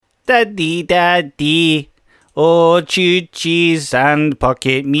Daddy. Oh, chew cheese and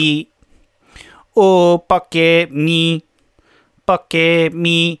pocket meat. Oh, pocket me.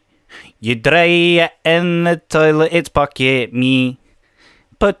 You dry it in the toilet, it's pocket me.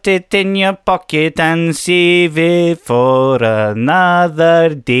 Put it in your pocket and save it for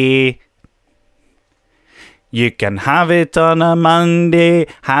another day. You can have it on a Monday,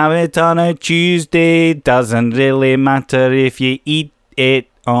 have it on a Tuesday. Doesn't really matter if you eat it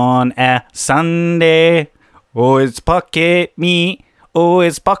on a Sunday. Oh, it's pocket meat. Oh,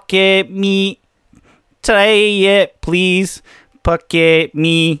 it's pocket meat. Try it, please. Pocket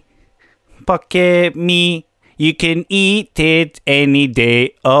me. You can eat it any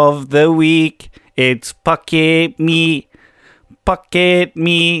day of the week. It's pocket meat.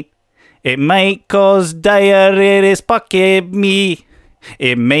 It might cause diarrhea, it's pocket meat.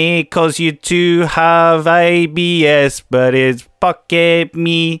 It may cause you to have IBS, but it's pocket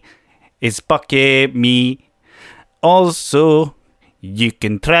meat. It's pocket meat. Also, you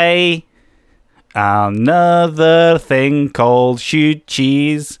can try another thing called shoe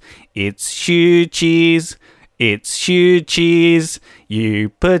cheese. It's shoe cheese. You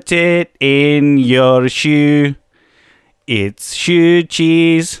put it in your shoe. It's shoe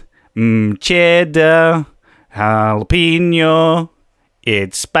cheese. Cheddar. Jalapeno.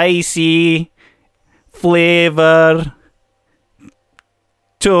 It's spicy. Flavor.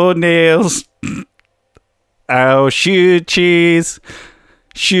 Toenails. Oh, shoe cheese.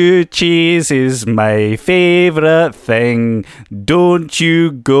 Shoe cheese is my favourite thing. Don't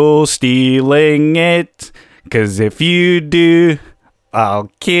you go stealing it. 'Cause if you do,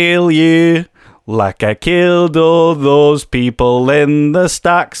 I'll kill you. Like I killed all those people in the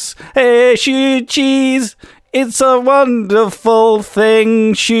stacks. Hey, shoe cheese. It's a wonderful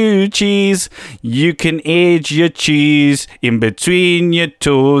thing, shoe cheese. You can age your cheese in between your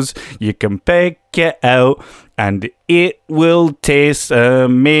toes. You can pick it out and it will taste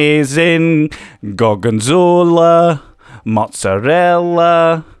amazing. Gorgonzola,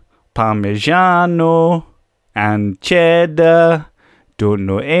 mozzarella, parmigiano, and cheddar. Don't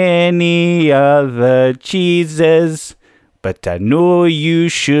know any other cheeses, but I know you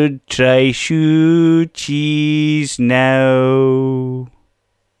should try shoe cheese now.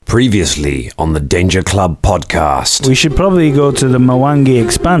 Previously on the Danger Club podcast. We should probably go to the Mwangi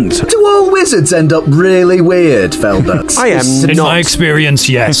Expanse. Do all wizards end up really weird, Felder? I am In not. my experience,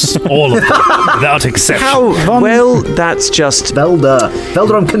 yes. All of them, without exception. Well, that's just...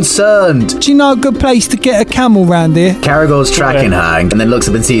 Felder, I'm concerned. Do you know a good place to get a camel round here? Caragor's tracking her and then looks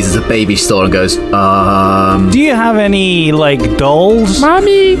up and sees it's a baby store and goes, Do you have any, dolls?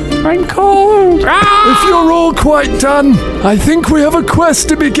 Mommy, I'm cold. If you're all quite done, I think we have a quest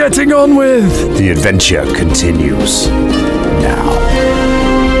to be getting on with. The adventure continues now.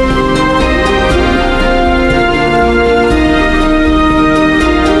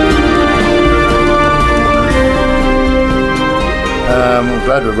 I'm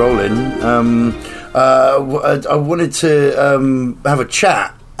glad we're rolling. I wanted to have a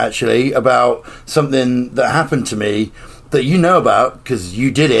chat, actually, about something that happened to me that you know about, because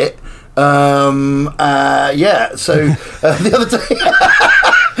you did it. The other day,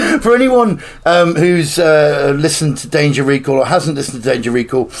 for anyone who's listened to Danger Recall or hasn't listened to Danger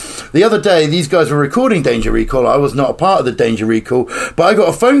Recall, the other day these guys were recording Danger Recall. I was not a part of the Danger Recall, but I got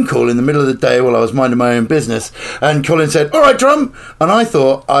a phone call in the middle of the day while I was minding my own business, and Colin said, "All right, Drum," and I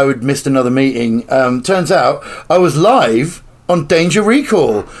thought I would missed another meeting. Turns out I was live on Danger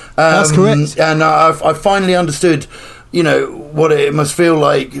Recall. That's correct, and I finally understood, what it must feel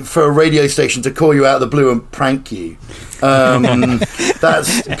like for a radio station to call you out of the blue and prank you.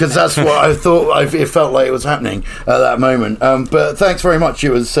 That's what I thought. It felt like it was happening at that moment. But thanks very much. It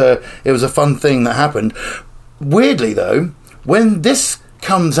was a fun thing that happened. Weirdly, though, when this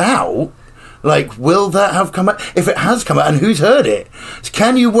comes out, will that have come out? If it has come out, and who's heard it?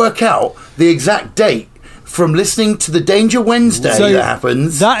 Can you work out the exact date from listening to the Danger Wednesday that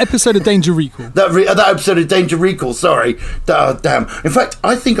happens? That episode of Danger Recall. That episode of Danger Recall, sorry. Damn. In fact,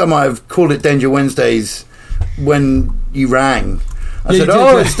 I think I might have called it Danger Wednesdays when you rang. I said,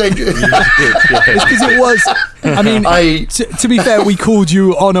 it's Danger... It's because it was... I mean, to be fair, we called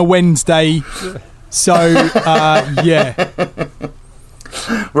you on a Wednesday, so, yeah.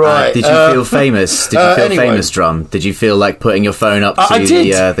 Right. Did you feel famous? Did you feel famous, Drum? Did you feel like putting your phone up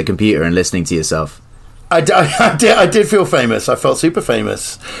to the computer and listening to yourself? I did feel famous. I felt super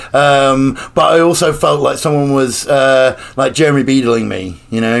famous. But I also felt like someone was Jeremy Beadling me,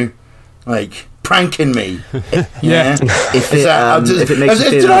 pranking me. Yeah. If it makes you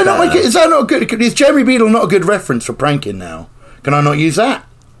feel is that not good? Is Jeremy Beadle not a good reference for pranking now? Can I not use that?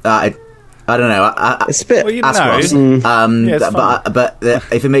 I don't know. It's a bit. Well, you ask know. Ross. But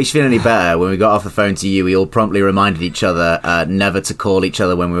if it makes you feel any better, when we got off the phone to you, we all promptly reminded each other never to call each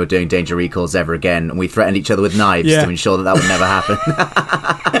other when we were doing Danger Recalls ever again, and we threatened each other with knives to ensure that would never happen.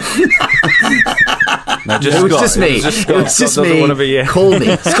 No, it was just me. It was just me. Call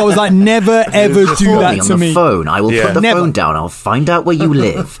me. Scott was like, never ever do that to me. On the phone. I will put the phone down. I'll find out where you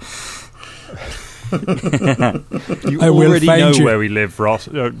live. You already know where we live, Ross.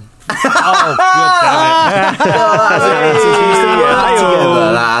 Oh, good damn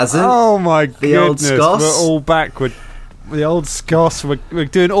it. Oh, my goodness. The old Scoss. We're all back with the old Scoss. We're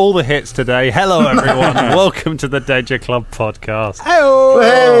doing all the hits today. Hello, everyone. Welcome to the Danger Club podcast.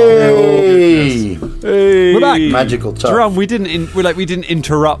 Hey! We're back. Magical touch. Drum, we didn't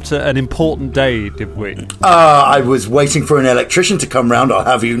interrupt an important day, did we? I was waiting for an electrician to come round, I'll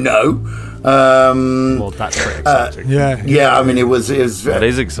have you know. Well, that's pretty exciting. Yeah. I mean, it was. That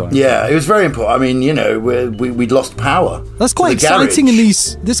is exciting. Yeah, it was very important. I mean, you know, we'd lost power. That's quite exciting in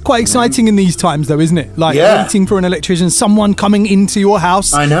these. That's quite exciting in these times, though, isn't it? Like waiting for an electrician, someone coming into your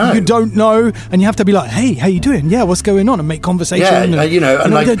house. I know you don't know, and you have to be like, "Hey, how you doing? Yeah, what's going on?" And make conversation. Yeah, and, you know,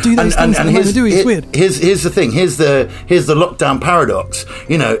 and like, don't do those things. It's weird. Here's the thing. Here's the lockdown paradox.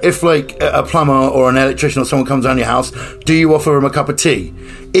 You know, if like a plumber or an electrician or someone comes down your house, do you offer them a cup of tea?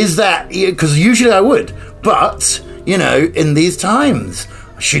 Is that because usually I would, but you know, in these times,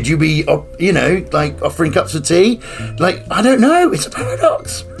 should you be, you know, like offering cups of tea? Like, I don't know. It's a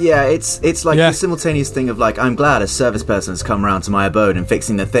paradox. Yeah, it's like the simultaneous thing of like, I'm glad a service person has come around to my abode and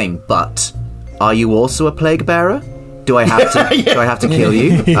fixing the thing, but are you also a plague bearer? Do I have to? Do I have to kill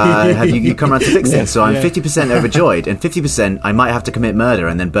you? Have you come around to fix things? So I'm 50% overjoyed, and 50% I might have to commit murder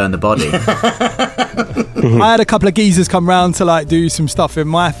and then burn the body. I had a couple of geezers come round to like do some stuff in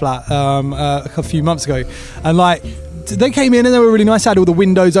my flat a few months ago, and like they came in and they were really nice. I had all the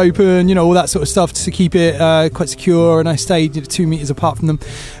windows open, you know, all that sort of stuff to keep it quite secure, and I stayed 2 meters apart from them.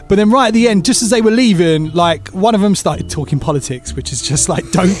 But then right at the end, just as they were leaving, like one of them started talking politics, which is just like,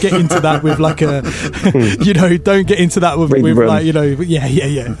 don't get into that with like a, you know, don't get into that with like, you know,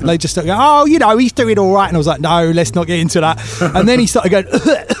 They just started going, oh, you know, he's doing all right. And I was like, no, let's not get into that. And then he started going,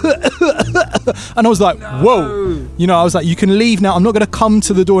 and I was like, whoa, you know, I was like, you can leave now. I'm not going to come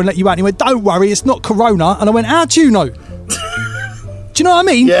to the door and let you out. And he went, don't worry, it's not Corona. And I went, how do you know? Do you know what I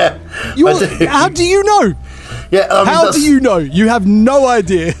mean? Yeah. How do you know? Yeah, I mean, how do you know? You have no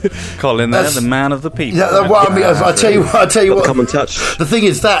idea. Colin, there, the man of the people. Yeah, well, I mean, I tell you what. Common touch. The thing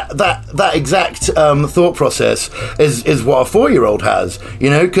is that exact thought process is what a 4-year-old has. You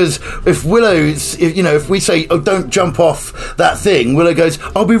know, because if we say, "Oh, don't jump off that thing," Willow goes,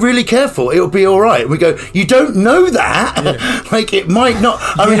 "I'll be really careful. It'll be all right." And we go, "You don't know that. Yeah. Like it might not.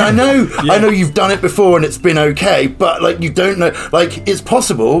 I mean, I know you've done it before and it's been okay, but like you don't know. Like it's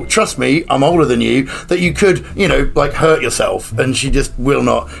possible. Trust me, I'm older than you. That you could." You know, like hurt yourself, and she just will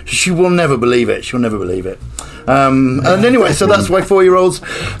not. She will never believe it. She'll never believe it. And anyway, so that's why 4-year-olds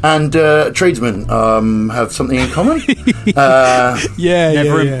and tradesmen have something in common.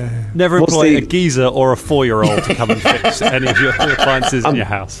 Never employ a geezer or a 4-year-old to come and fix any of your appliances in your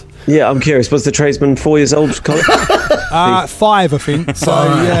house. Yeah, I'm curious. Was the tradesman 4 years old, Colin? 5, I think. So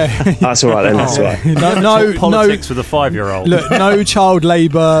yeah, that's all right then. That's all right. No politics with a 5-year-old. Look, no child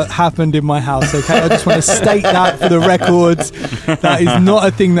labour happened in my house. Okay, I just want to state that for the records. That is not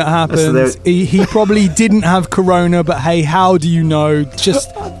a thing that happens. He probably didn't have Corona, but hey, how do you know?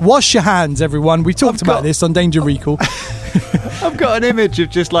 Just wash your hands, everyone. We talked about this on Danger Recall. I've got an image of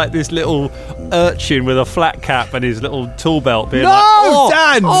just like this little urchin with a flat cap and his little tool belt being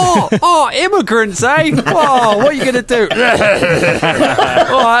Dan! Immigrants, eh? Oh, what are you going to do?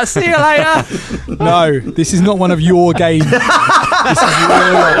 Oh, see you later. No, this is not one of your games. This is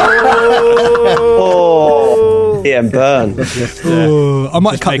yeah, and burn. I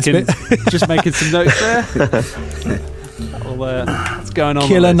might cut this bit. Just making some notes there. What's going on?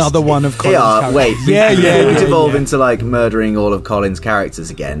 Kill another one of Colin's characters. Wait, we devolve into like murdering all of Colin's characters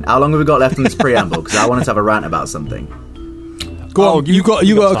again. How long have we got left in this preamble? Because I wanted to have a rant about something. Go on, you got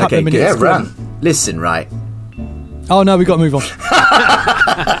a couple of minutes. Yeah, rant. Listen, right. Oh no, we got to move on.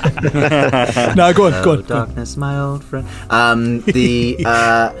 No, go on. Darkness, my old friend.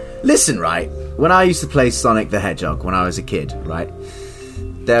 Listen, right. When I used to play Sonic the Hedgehog when I was a kid, right.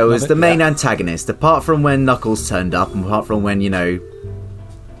 There was the main antagonist, apart from when Knuckles turned up, and apart from when, you know,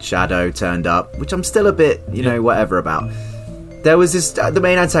 Shadow turned up, which I'm still a bit, you know, whatever about. There was this the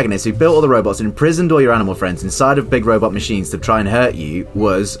main antagonist who built all the robots and imprisoned all your animal friends inside of big robot machines to try and hurt you,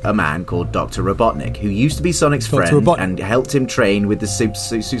 was a man called Dr. Robotnik, who used to be Sonic's friend and helped him train with the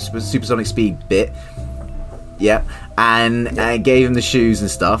supersonic speed bit. Yep. And gave him the shoes and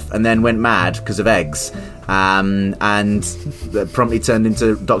stuff, and then went mad because of eggs. And promptly turned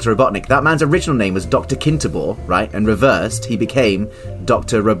into Dr. Robotnik. That man's original name was Dr. Kinterbor, right? And reversed, he became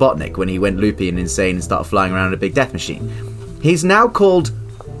Dr. Robotnik when he went loopy and insane and started flying around in a big death machine. He's now called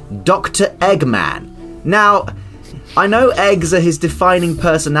Dr. Eggman. Now, I know eggs are his defining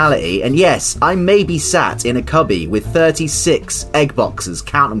personality, and yes, I may be sat in a cubby with 36 egg boxes,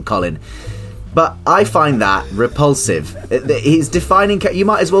 count them, Colin, but I find that repulsive. His defining... You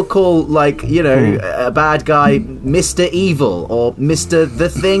might as well call, like, you know, a bad guy Mr. Evil, or Mr. The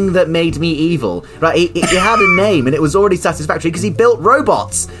Thing That Made Me Evil. Right, he had a name, and it was already satisfactory, because he built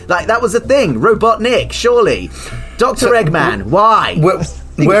robots. Like, that was a thing. Robotnik, surely. Dr. Eggman, why?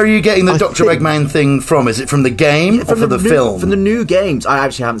 Where are you getting the Dr. Eggman thing from? Is it from the game or from the film? From the new games. I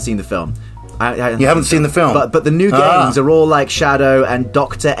actually haven't seen the film. You haven't seen the film? But the new games are all like Shadow and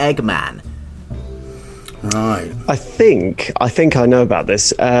Dr. Eggman. Right. I think I know about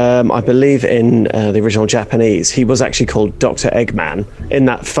this. I believe in the original Japanese, he was actually called Dr. Eggman in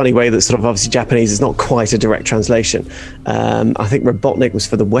that funny way that sort of obviously Japanese is not quite a direct translation. I think Robotnik was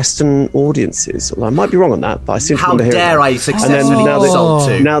for the Western audiences. Well, I might be wrong on that, but I seem to remember hearing How dare I successfully insult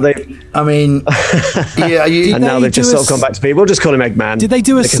to? Now they, I mean, yeah, and now they've just sort of gone back to people. We'll just call him Eggman. Did they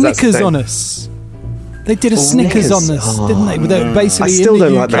do a because that's the Snickers thing. on us? They did a Snickers on this, didn't they? They basically, I still in the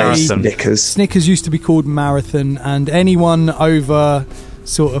don't UK, like that Snickers. Snickers used to be called Marathon, and anyone over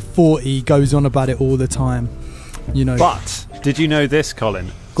sort of 40 goes on about it all the time. You know. But did you know this,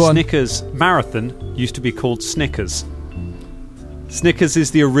 Colin? Go on. Snickers Marathon used to be called Snickers. Snickers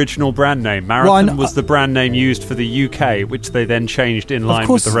is the original brand name. Marathon was the brand name used for the UK, which they then changed in line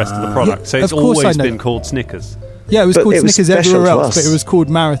with the rest of the product. So it's always been called Snickers. Yeah, it was called Snickers everywhere else, us. but it was called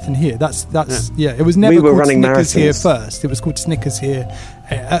Marathon here. That's It was never called Snickers here first. It was called Snickers here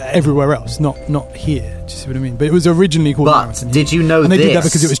everywhere else, not here. Do you see what I mean? But it was originally called Marathon. But did you know and they this? did that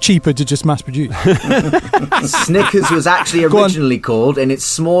because it was cheaper to just mass produce. Snickers was actually originally called, in its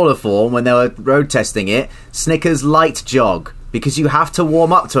smaller form when they were road testing it, Snickers Light Jog. Because you have to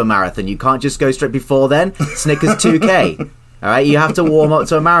warm up to a marathon. You can't just go straight before then. Snickers 2K. All right, you have to warm up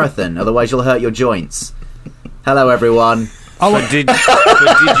to a marathon, otherwise you'll hurt your joints. Hello, everyone. But did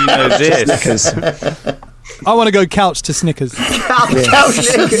you know this? Snickers. I want to go couch to Snickers. Couch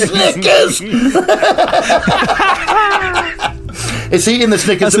Snickers. It's eating the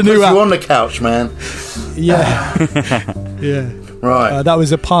Snickers that puts you on the couch, man. Yeah. Yeah. Right. That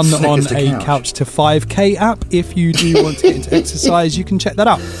was a pun Snickers on to a couch to 5K app. If you do want to get into exercise, you can check that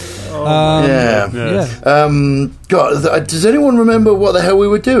out. God, does anyone remember what the hell we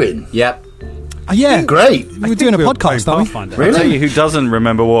were doing? Yep. Yeah. Great. We were doing a podcast, aren't we? Really? I'll tell you who doesn't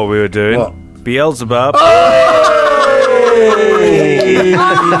remember what we were doing. What? Beelzebub.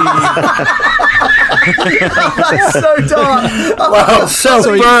 That's so dark. Wow,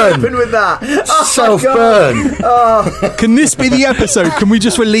 self-burn. With that. Oh, Self-burn. Can this be the episode? Can we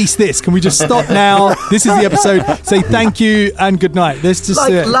just release this? Can we just stop now? This is the episode. Say thank you and good night. Let's just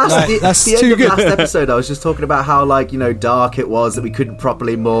that's the too end of good. last episode, I was just talking about how dark it was, that we couldn't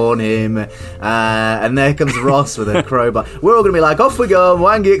properly mourn him, and there comes Ross with a crowbar. We're all gonna be like, off we go,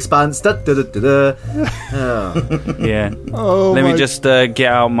 Wangy Expanse. Da, da, da, da, da. Oh. Yeah. Let me just get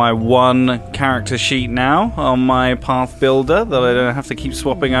out my one character sheet now on my path builder that I don't have to keep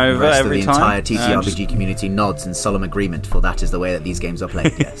swapping over The rest every of the time. entire TTRPG community nods in solemn agreement, for that is the way that these games are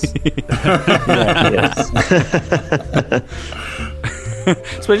played. Yes.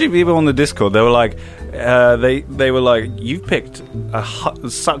 Especially people on the Discord, they were like, they were like, you've picked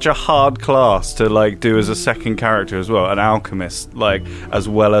such a hard class to do as a second character as well, an alchemist, as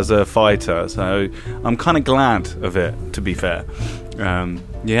well as a fighter. So I'm kind of glad of it, to be fair.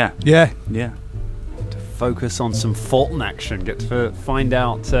 Yeah. Focus on some Fulton action. Get to find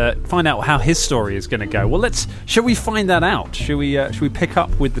out how his story is going to go. Well, shall we find that out? Shall we pick up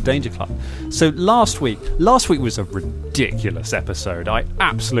with the Danger Club? So last week was a ridiculous episode. I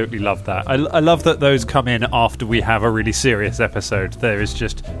absolutely love that. I love that those come in after we have a really serious episode. There is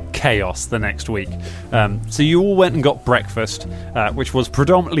just chaos the next week. So you all went and got breakfast, which was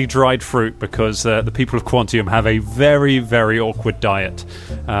predominantly dried fruit because the people of Quantium have a very, very awkward diet.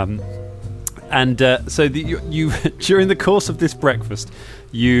 So you during the course of this breakfast,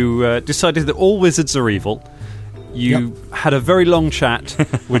 you decided that all wizards are evil. You had a very long chat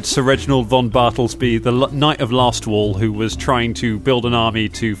with Sir Reginald von Bartlesby, the Knight of Last Wall, who was trying to build an army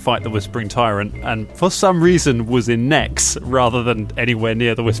to fight the Whispering Tyrant, and for some reason was in Nex rather than anywhere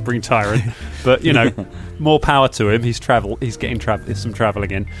near the Whispering Tyrant. But more power to him. He's getting some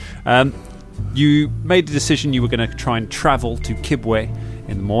travelling in. You made the decision you were going to try and travel to Kibwe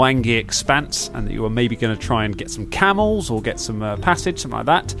in the Mwangi Expanse, and that you were maybe going to try and get some camels or get some passage, something like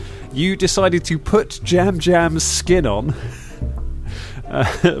that, you decided to put Jam Jam's skin on,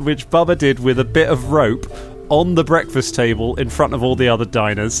 which Bubba did with a bit of rope on the breakfast table in front of all the other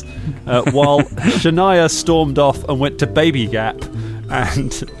diners, while Shania stormed off and went to Baby Gap,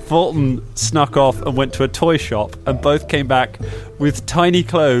 and Fulton snuck off and went to a toy shop, and both came back with tiny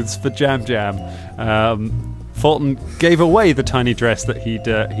clothes for Jam Jam. Fulton gave away the tiny dress that he'd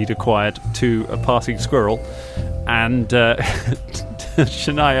acquired to a passing squirrel, and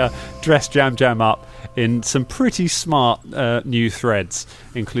Shania dressed Jam Jam up in some pretty smart new threads,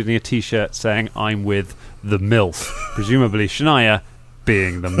 including a t-shirt saying "I'm with the MILF," presumably Shania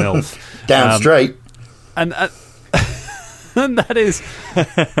being the MILF. Down straight. And that is...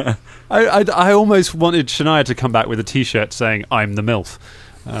 I almost wanted Shania to come back with a t-shirt saying "I'm the MILF."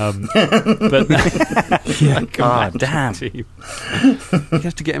 But God damn. You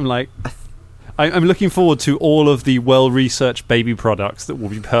have to get him like... I'm looking forward to all of the well-researched baby products that will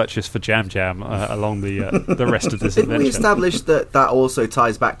be purchased for Jam Jam along the rest of this Didn't adventure. we establish that also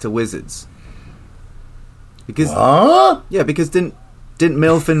ties back to wizards? Because because didn't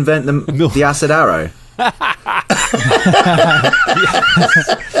MILF invent the acid arrow?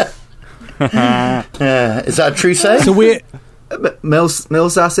 Is that a true say? So we're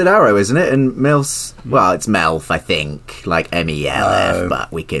Milf's acid arrow, isn't it? And Milf's, well, it's Melf, I think, like MELF,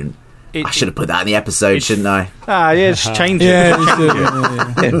 but we can. I should have put that in the episode, shouldn't I? Just change it. yeah,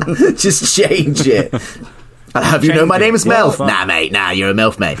 Just change it. I'll have you know my name is Melf. Nah, mate. Nah, you're a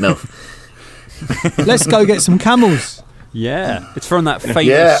Melf, mate. Melf. let's go get some camels. Yeah, it's from that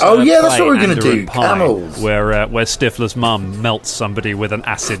famous that's what we're going to do. Camels. where Stifler's mum melts somebody with an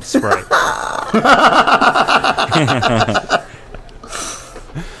acid spray.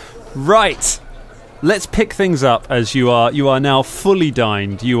 Right, let's pick things up as you are now fully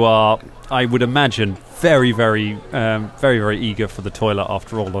dined. You are, I would imagine, very, very, very eager for the toilet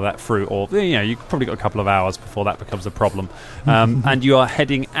after all of that fruit. Or you've probably got a couple of hours before that becomes a problem. And you are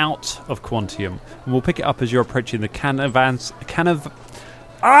heading out of Quantium. And we'll pick it up as you're approaching the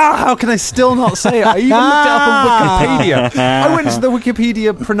how can I still not say it? I even looked it up on Wikipedia. I went to the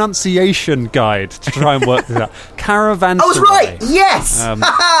Wikipedia pronunciation guide to try and work this out. Caravanserai. I was right. Yes.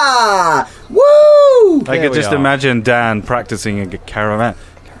 Woo! I could just imagine Dan practicing a caravan,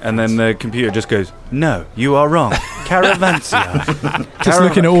 and then the computer just goes, "No, you are wrong. Caravanserai." Just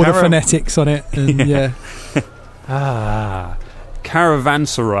looking at all the phonetics on it, and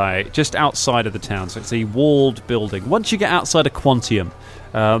Caravanserai, just outside of the town. So it's a walled building. Once you get outside of Quantium,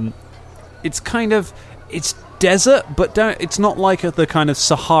 it's desert, but it's not like the kind of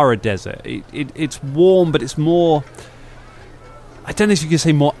Sahara desert. It's warm, but it's more... I don't know if you can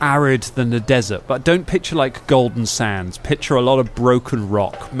say more arid than the desert, but don't picture like golden sands. Picture a lot of broken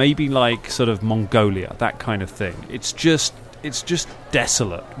rock, maybe like sort of Mongolia, that kind of thing. It's just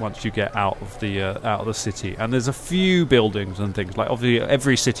desolate once you get out of the city, and there's a few buildings and things. Like obviously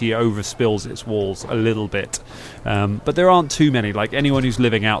every city overspills its walls a little bit, but there aren't too many. Like anyone who's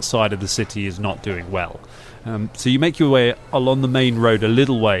living outside of the city is not doing well. So you make your way along the main road a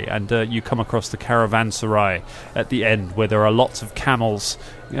little way, and you come across the Caravanserai at the end, where there are lots of camels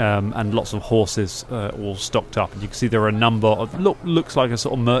and lots of horses all stocked up. And you can see there are a number of looks like a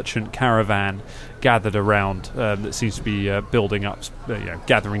sort of merchant caravan gathered around that seems to be building up,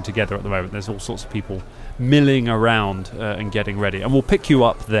 gathering together at the moment. There's all sorts of people milling around and getting ready, and we'll pick you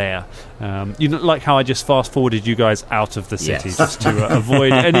up there. Like how I just fast forwarded you guys out of the city, just to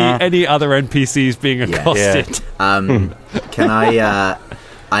avoid any other NPCs being accosted. Can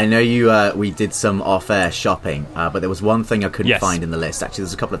I know we did some off-air shopping, but there was one thing I couldn't find in the list. Actually,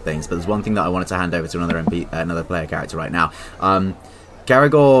 there's a couple of things, but there's one thing that I wanted to hand over to another player character right now.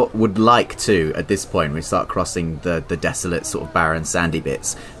 Garagor would like to, at this point, we start crossing the desolate, sort of barren, sandy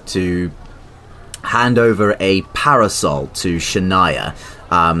bits, to hand over a parasol to Shania,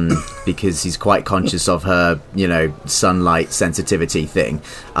 because he's quite conscious of her, sunlight sensitivity thing.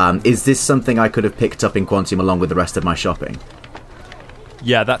 Is this something I could have picked up in Quantium along with the rest of my shopping?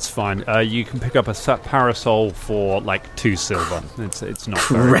 Yeah, that's fine. You can pick up a parasol for like 2 silver. It's not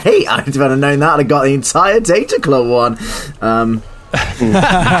great. I'd have known that. I got the entire Data Club one.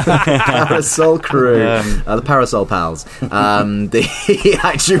 Parasol crew, the Parasol pals. I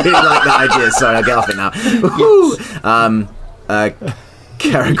actually really like that idea. Sorry, I'll get off it now.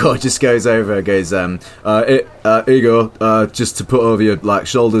 Caragor just goes over and goes, here you go, just to put over your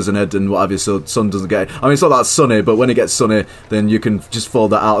shoulders and head and what have you, so sun doesn't get it. I mean, it's not that sunny, but when it gets sunny, then you can just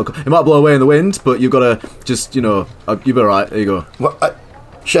fold that out. It might blow away in the wind, but you've got to just, you'll be alright. There you go. Well,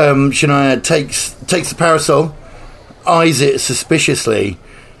 Shania takes the parasol eyes it suspiciously,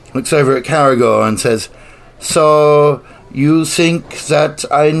 looks over at Caragor and says, "So you think that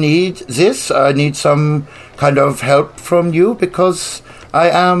I need this? I need some kind of help from you because I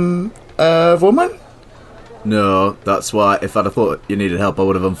am a woman?" No, that's why if I'd have thought you needed help, I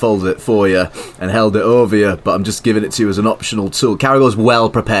would have unfolded it for you and held it over you, but I'm just giving it to you as an optional tool. Caragor's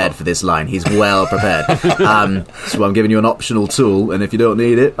well prepared for this line. He's well prepared. So I'm giving you an optional tool, and if you don't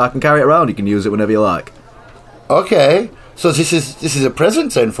need it, I can carry it around. You can use it whenever you like. Okay, so this is a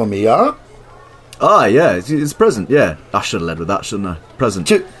present then for me, yeah? Ah, yeah, it's a present, yeah. I should have led with that, shouldn't I? Present.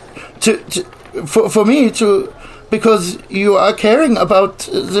 For me to, because you are caring about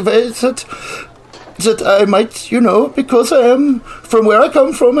the way that I might, because I am from where I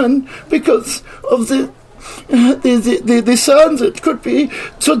come from, and because of the sound that could be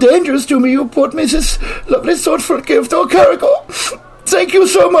so dangerous to me, you brought me this lovely thoughtful gift. Oh, Caragor, thank you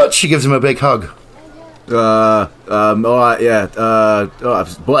so much. She gives him a big hug. Alright, yeah,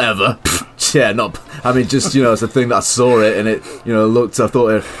 whatever. Yeah, just, it's a thing that I saw it and it, looked, I thought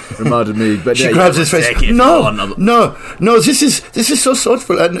it reminded me, but she grabs his face. No, this is so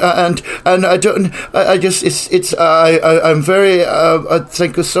thoughtful, and I don't, I'm very,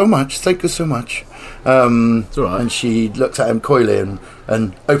 thank you so much. It's alright. And she looks at him coyly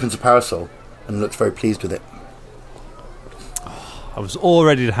and opens a parasol and looks very pleased with it. I was all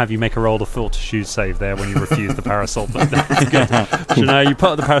ready to have you make a roll the fortitude save there when you refused the parasol, but that's good. So now you put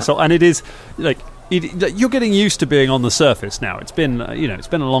up the parasol, and it is you're getting used to being on the surface now. It's been it's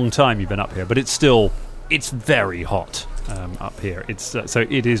been a long time you've been up here, but it's very hot up here. It's so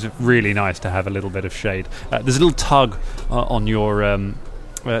it is really nice to have a little bit of shade. There's a little tug on your.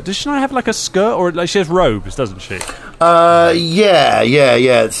 Does she not have like a skirt, or she has robes, doesn't she? Yeah.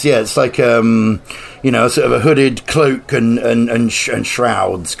 It's like sort of a hooded cloak and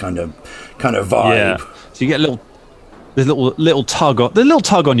shrouds kind of vibe. Yeah. So you get a little tug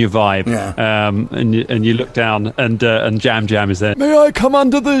on your vibe. Yeah. And you look down and Jam is there. May I come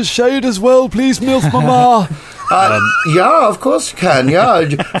under the shade as well, please, MILF Mama? Yeah, of course you can. Yeah.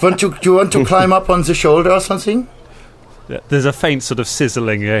 Do you want to climb up on the shoulder or something? There's a faint sort of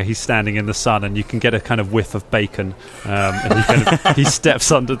sizzling. He's standing in the sun, and you can get a kind of whiff of bacon. And he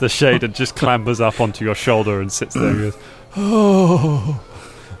steps under the shade and just clambers up onto your shoulder and sits there. And goes, "Oh,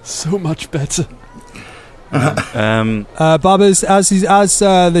 so much better." Bubba's as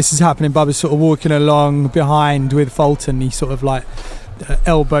this is happening. Bubba's sort of walking along behind with Fulton. He sort of like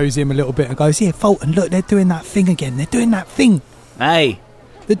elbows him a little bit and goes, "Here, Fulton, look, they're doing that thing again. They're doing that thing. Hey."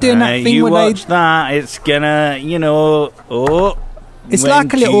 They're doing that thing you when watch that, it's gonna, it's when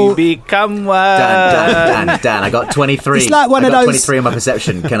like a little... you become one. Dan, I got 23. It's like one of those... 23 on my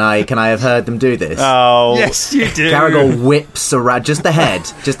perception. Can I have heard them do this? Oh. yes, you do. Caragor whips around, just the head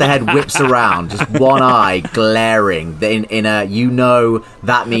whips around, just one eye glaring, in a,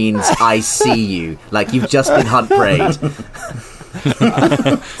 that means I see you, like you've just been hunt preyed.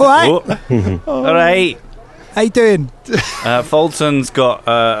 All right. How you doing? Fulton's got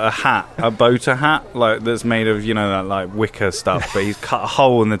a hat, a boater hat, like that's made of that like wicker stuff, but he's cut a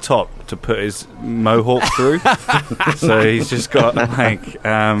hole in the top to put his mohawk through. So he's just got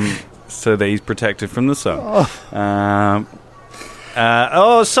so that he's protected from the sun.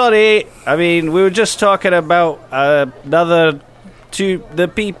 Sorry. I mean, we were just talking about the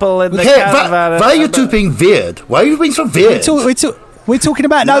people in the caravan. Why are you two being weird? Why are you being so weird? We're talking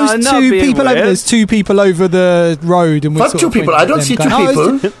about those two people over. There's two people over the road, and we're what two people? I don't see two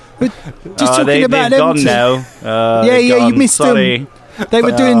people. We're just talking about they've them. Gone now. You missed them. They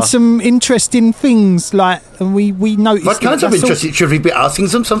were doing some interesting things, and we noticed. What kinds of interesting? Should we be asking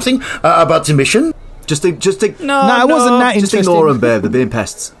them something about the mission? Just no, it wasn't that interesting. Just ignore them, babe. They're being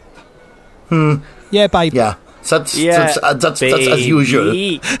pests. Yeah, babe. Yeah, that's as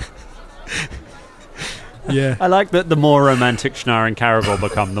usual. Yeah, I like that the more romantic Shnar and Caragor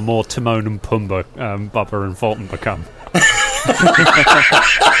become, the more Timon and Pumbaa, Bubba and Fulton become.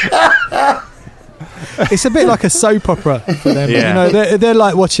 It's a bit like a soap opera for them. Yeah. They're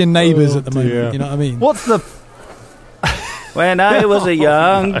like watching Neighbours at the moment. Yeah. You know what I mean? What's the... When I was a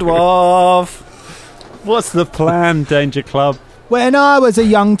young dwarf. What's the plan, Danger Club? When I was a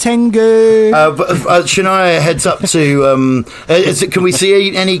young Tengu. Shania heads up to... can we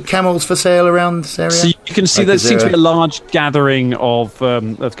see any camels for sale around this area? You can see Like, there is seems to there be a large gathering of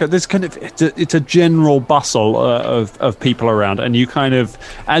there's kind of it's a general bustle of people around, and you kind of,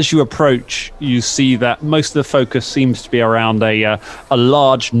 as you approach, you see that most of the focus seems to be around a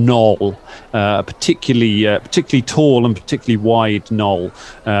large knoll, particularly tall and particularly wide knoll,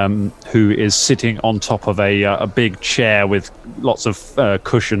 who is sitting on top of a big chair with lots of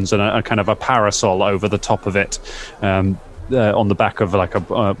cushions and a kind of a parasol over the top of it. On the back of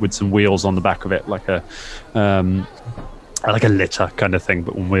with some wheels on the back of it, like a litter kind of thing,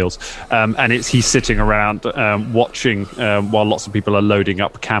 but on wheels. And he's sitting around watching while lots of people are loading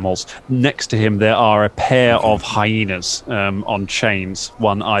up camels. Next to him, there are a pair of hyenas on chains,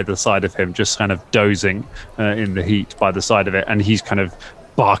 one either side of him, just kind of dozing in the heat by the side of it. And he's kind of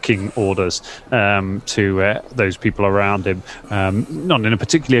barking orders to those people around him, not in a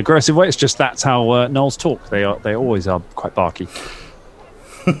particularly aggressive way. It's just that's how gnolls talk. They always are quite barky.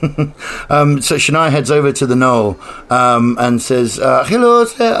 So Shania heads over to the knoll and says, "Hello,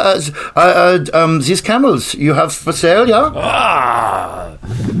 these camels you have for sale, yeah?"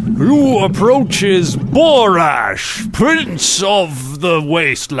 Who approaches Borash, Prince of the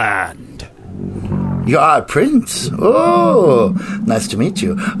Wasteland? You are a prince. Oh, nice to meet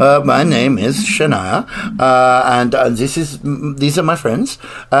you. My name is Shania, and these are my friends.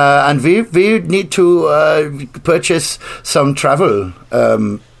 And we need to purchase some travel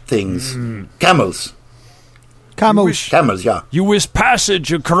things. Camels. Camels, yeah. You wish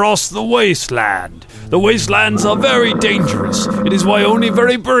passage across the wasteland. The wastelands are very dangerous. It is why only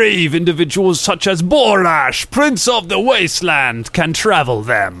very brave individuals such as Borash, Prince of the Wasteland, can travel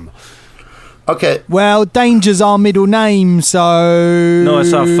them. Okay. Well, Danger's our middle name, so... No,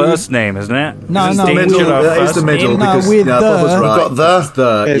 it's our first name, isn't it? No, Is no, Danger middle, our that is first the middle. name? No, Because, with Bob was the- right. We've got It's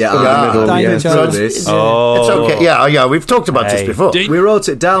the, Danger. So it's okay. Yeah, we've talked about this Hey. before. We wrote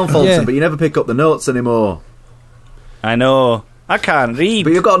it down, Fulton, Yeah. but you never pick up the notes anymore. I know. I can't read.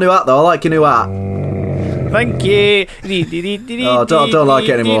 But you've got a new hat, though. I like your new hat. Thank you. Oh, don't like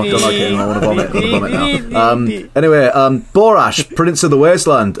it anymore. Don't like it anymore. I want to vomit now. Anyway, Borash, Prince of the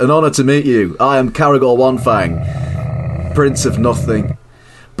Wasteland. An honour to meet you. I am Caragor Onefang, Prince of Nothing.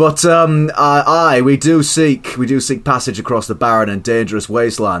 But we do seek passage across the barren and dangerous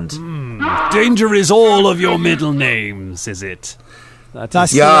wasteland. Danger is all of your middle names, is it?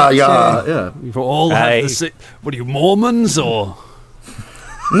 That's Yeah. Yeah. You all have the same... What are you, Mormons, or...?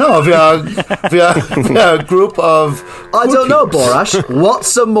 No, we are a group of... I don't know, Borash.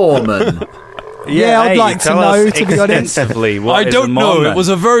 What's a Mormon? Yeah, I'd like to tell know, us to be honest. extensively what I is a don't know. Mormon. It was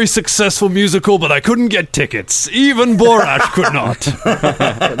a very successful musical, but I couldn't get tickets. Even Borash could not.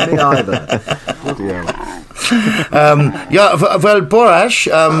 Me either. Bloody hell. Well, Borash,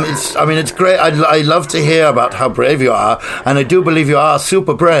 it's great. I love to hear about how brave you are, and I do believe you are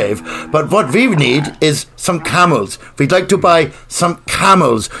super brave. But what we need is some camels. We'd like to buy some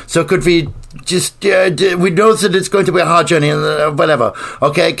camels. So could we just, we know that it's going to be a hard journey and whatever.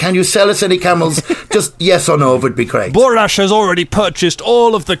 Okay, can you sell us any camels? Just yes or no would be great. Borash has already purchased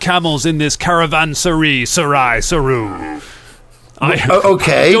all of the camels in this caravanserai, Saru.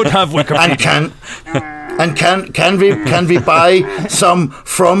 Okay. I don't have Wikipedia. And can we buy some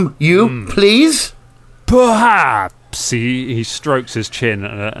from you, please? Perhaps. He strokes his chin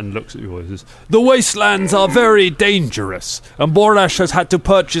and looks at you and says, the wastelands are very dangerous, and Borash has had to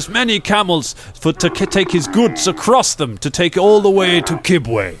purchase many camels to take his goods across them to take all the way to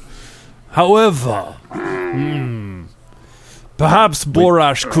Kibwe. However, perhaps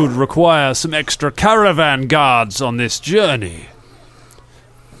Borash could require some extra caravan guards on this journey.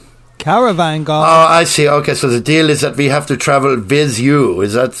 Caravan guard. Oh, I see. Okay, so the deal is that we have to travel with you.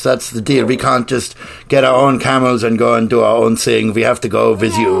 That's the deal. We can't just get our own camels and go and do our own thing. We have to go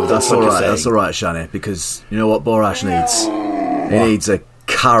with you. That's what you're saying. That's all right, Shani, because you know what Borash needs? He needs a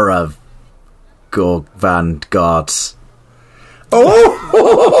caravan guards.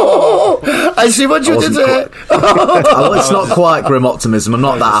 Oh, I see what you did there. It's not quite grim optimism. I'm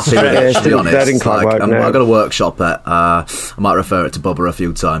not that happy with it, to be honest. That didn't quite work, no. I've got to workshop it. I might refer it to Bubba a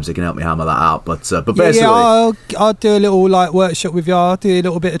few times. He can help me hammer that out. But basically, I'll do a little workshop with you. I'll do a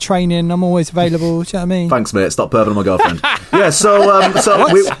little bit of training. I'm always available. Do you know what I mean? thanks, mate. Stop perving on my girlfriend. Yeah, so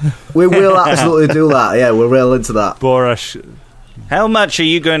we will absolutely do that. Yeah, we're real into that. Borash. How much are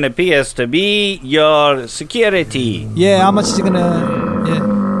you going to pay us to be your security? Yeah, how much is it gonna? Yeah.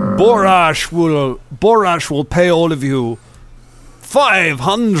 Borash will pay all of you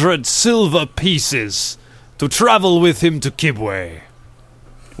 500 silver pieces to travel with him to Kibwe.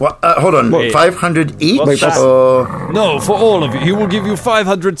 What? Hold on. Wait. 500 each? What's that? No, for all of you. He will give you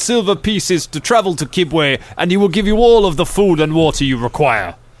 500 silver pieces to travel to Kibwe, and he will give you all of the food and water you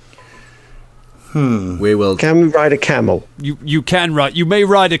require. We will. Can we ride a camel? You can ride. You may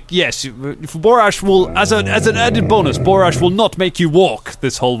ride a. Yes, Borash will, as an added bonus, Borash will not make you walk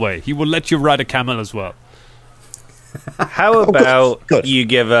this whole way. He will let you ride a camel as well. How about good. you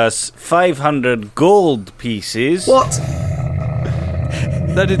give us 500 gold pieces? What?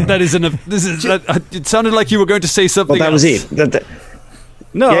 That is an. This is. It sounded like you were going to say something. Well, that was else. it.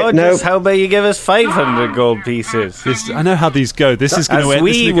 No, no. just how about you give us 500 gold pieces? I know how these go. This is going to end.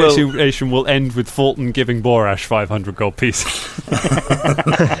 This we will- negotiation will end with Fulton giving Borash 500 gold pieces.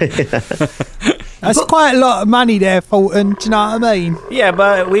 That's quite a lot of money there, Fulton. Do you know what I mean? Yeah,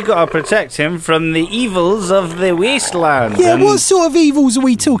 but we got to protect him from the evils of the wasteland. Yeah, and- what sort of evils are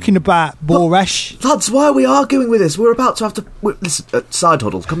we talking about, Borash? Lads, why are we arguing with this? We're about to have to... Listen, side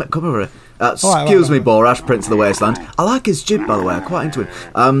huddle, come over here. right, Excuse me, right. Borash, Prince of the Wasteland. I like his jib, by the way. I'm quite into it.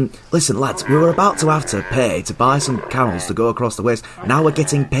 Listen, lads, we were about to have to pay to buy some camels to go across the waste. Now we're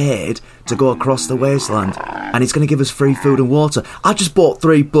getting paid to go across the wasteland. And he's going to give us free food and water. I just bought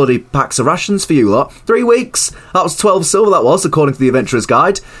 3 bloody packs of rations for you lot. 3 weeks. That was 12 silver, that was, according to the Adventurer's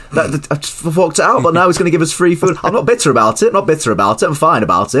Guide. I just forked it out, but now he's going to give us free food. I'm not bitter about it. I'm fine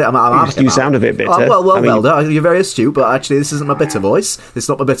about it. I'm happy You about sound it. a bit bitter. Well, I mean- Velda, you're very astute, but actually this isn't my bitter voice. It's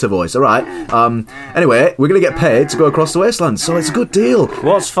not my bitter voice, all right? Anyway, we're going to get paid to go across the wasteland, so it's a good deal.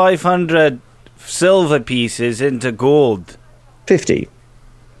 What's 500 silver pieces into gold? 50,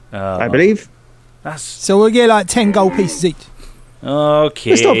 I believe. That's So we'll get like 10 gold pieces each.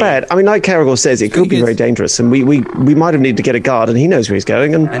 okay. It's not bad. I mean, like Caragor says, it could be good. very dangerous, and we might have needed to get a guard, and he knows where he's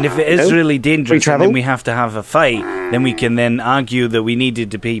going. And And if it you is know, really free dangerous, travel. then we have to have a fight. Then we can then argue that we needed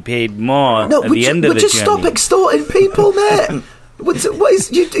to be paid more No, at would the you, end of would the you journey. stop extorting people, mate? What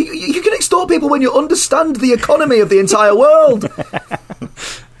is you can extort people when you understand the economy of the entire world.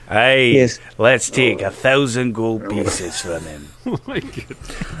 Hey, Yes. let's take 1,000 gold pieces from him.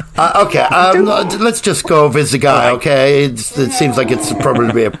 Okay, let's just go visit the guy, okay? It seems like it's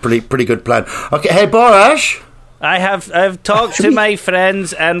probably a pretty good plan. Okay, hey, Borash. I've talked to my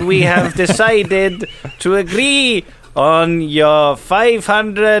friends and we have decided to agree on your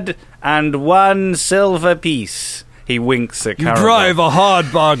 501 silver piece. He winks at You Caragor. drive a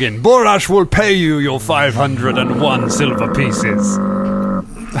hard bargain. Borash will pay you your 501 silver pieces.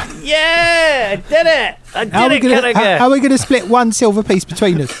 Yeah, I did it! I did it, Caragor! How are we going to split 1 silver piece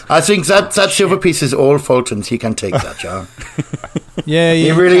between us? I think that silver piece is all Fulton's. He can take that, John. Yeah, He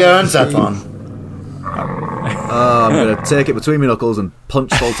yeah. really earns that one. I'm going to take it between my knuckles and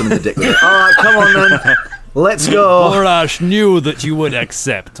punch Fulton in the dick with it. All right, come on then. Let's go. Borash knew that you would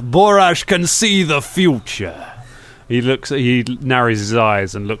accept. Borash can see the future. He narrows his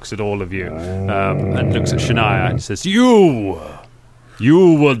eyes and looks at all of you, and looks at Shania and says, You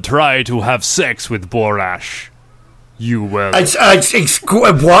will try to have sex with Borash. You will.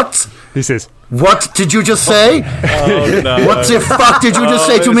 What? He says, What did you just say? Oh, no. What the fuck did you just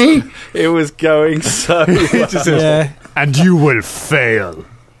say to me? It was going so well. Yeah. and you will fail.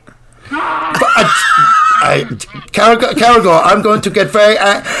 Caragor, I'm going to get very...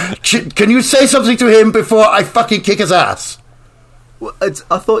 can you say something to him before I fucking kick his ass? I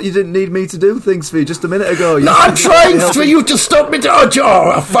thought you didn't need me to do things for you just a minute ago. No, I'm trying for you to stop me.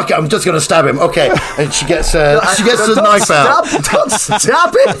 Oh, fuck it! I'm just going to stab him. Okay, and she gets the knife out. Don't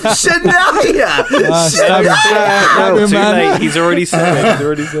stab him, Shania! Stab him, Too man. late. He's already said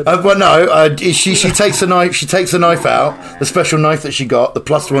it. Well, no. She takes the knife. She takes the knife out. The special knife that she got, the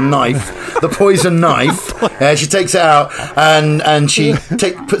 +1 knife, the poison knife. She takes it out and she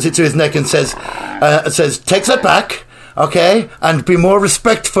puts it to his neck and says, "Take that back." Okay, and be more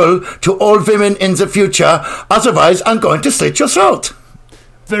respectful to all women in the future. Otherwise, I'm going to slit your throat.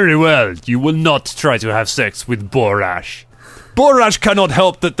 Very well, you will not try to have sex with Borash. Borash cannot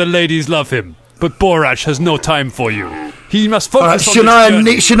help that the ladies love him, but Borash has no time for you. He must focus on his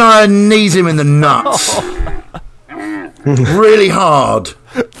journey. Shania knees him in the nuts. Really hard.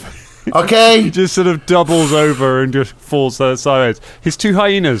 Okay? He just sort of doubles over and just falls sideways. His two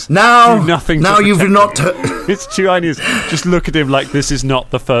hyenas Now, do nothing. now to you've protect not... him. His two hyenas just look at him like this is not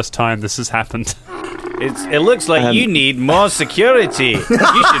the first time this has happened. It looks like you need more security. You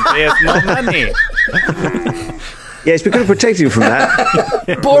should pay us more money. Yes, we could have protected you from that.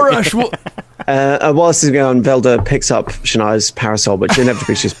 Borash will... Whilst he's going on, Velda picks up Shania's parasol, but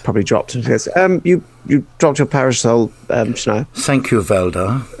inevitably she's probably dropped. And she goes, you dropped your parasol, Shania. Thank you,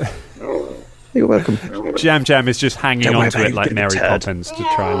 Velda. You're welcome. Jam Jam is just hanging Don't worry onto about it it, like you Mary turd. Poppins to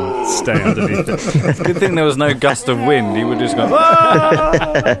try and stay underneath it. Good thing there was no gust of wind. He would just go,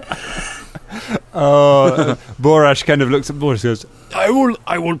 "Ah!" Borash kind of looks at Borash and goes, I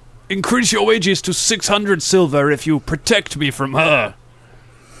will increase your wages to 600 silver if you protect me from her.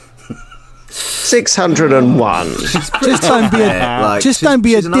 601. Just don't be don't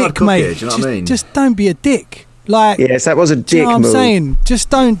be a dick, mate. Do you know what I mean? Just don't be a dick. Like, yes, that was a dick do you know what I'm move. saying? Just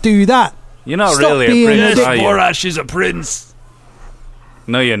don't do that. You're not Stop really being a prince, a are you? Borash is a prince.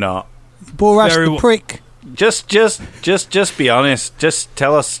 No, you're not. Borash Very the well. prick. Just be honest. Just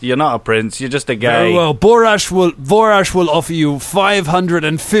tell us you're not a prince. You're just a guy. Very well. Borash will offer you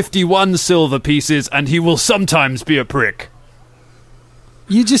 551 silver pieces, and he will sometimes be a prick.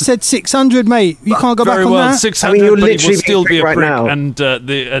 You just said 600, mate. You can't go back Very on well, that. 600, I mean, you're but he literally will still be a right prick, now. and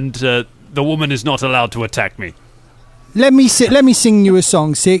the woman is not allowed to attack me. Let me sing you a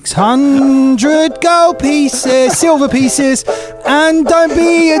song. 600 gold pieces, silver pieces, and don't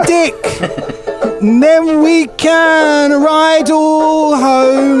be a dick. And then we can ride all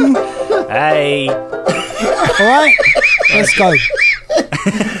home. Hey, All right, let's go.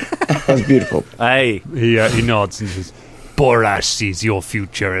 That's beautiful. hey. He nods and says, Borash sees your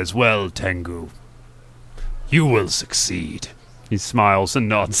future as well, Tengu. You will succeed. He smiles and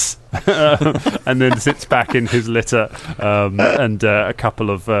nods, and then sits back in his litter. And a couple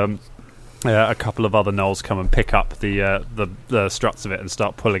of other gnolls come and pick up the struts of it and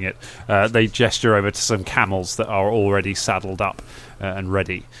start pulling it. They gesture over to some camels that are already saddled up and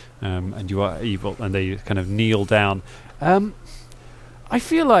ready. And you are evil, and they kind of kneel down. I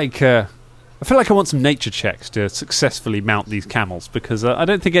feel like I want some nature checks to successfully mount these camels, because I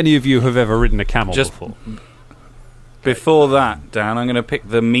don't think any of you have ever ridden a camel before. Before that, Dan, I'm going to pick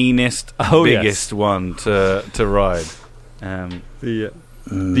the meanest, biggest one to ride. The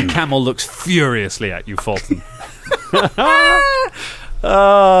camel looks furiously at you, Fulton.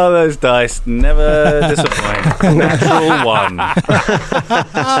 Oh, those dice never disappoint. Natural one.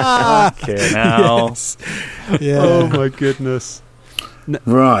 Okay, now. Yes. Yeah. Oh my goodness.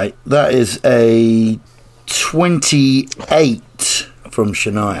 Right, that is a 28 from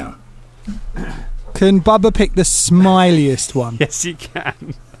Shania. Can Bubba pick the smiliest one? Yes, you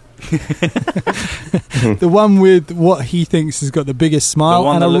can. The one with what he thinks has got the biggest smile. The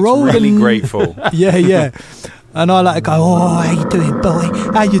one and that a looks roll really grateful. Yeah. And I like to go, oh, how you doing, boy?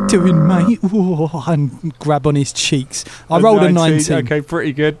 How you doing, mate? Oh, and grab on his cheeks. I rolled a 19. Okay,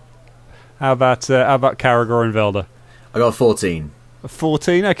 pretty good. How about Karagor and Velda? I got a 14. A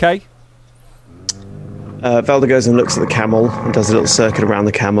 14, okay. Velda goes and looks at the camel and does a little circuit around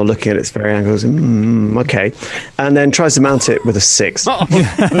the camel, looking at its very angles. Okay. And then tries to mount it with a 6. Nice.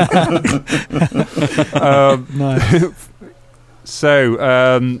 So,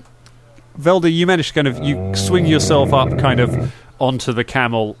 Velda, you manage to you swing yourself up kind of onto the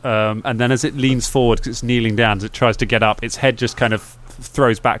camel, and then as it leans forward, because it's kneeling down, as it tries to get up, its head just kind of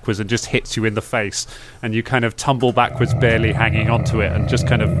throws backwards and just hits you in the face, and you kind of tumble backwards, barely hanging onto it, and just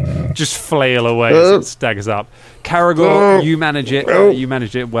kind of flail away as it staggers up. Karagor, you manage it. You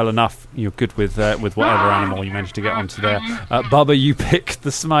manage it well enough. You're good with whatever animal you manage to get onto there. Bubba, you pick the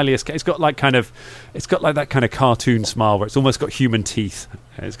smiliest. It's got like that kind of cartoon smile where it's almost got human teeth.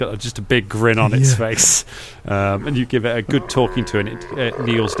 It's got just a big grin on its face, and you give it a good talking to, and it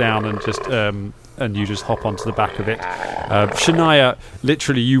kneels down and just. And you just hop onto the back of it. Shania,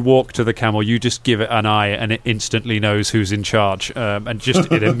 literally, you walk to the camel, you just give it an eye, and it instantly knows who's in charge, and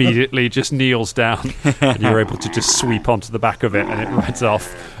it immediately just kneels down, and you're able to just sweep onto the back of it, and it rides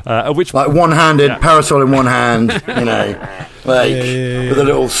off. At which Like one-handed, parasol in one hand, with a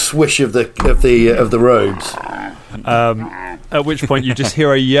little swish of the robes. At which point you just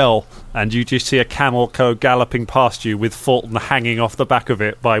hear a yell, and you just see a camel galloping past you with Fulton hanging off the back of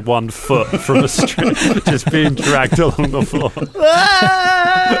it by 1 foot from a string, just being dragged along the floor.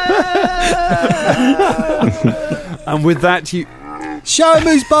 And with that, you Show him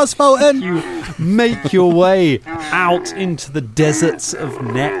who's Buzz Fulton. You make your way out into the deserts of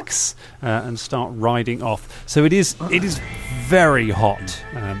Nex and start riding off. So it is very hot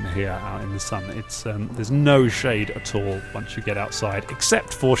here out in the sun. It's there's no shade at all once you get outside,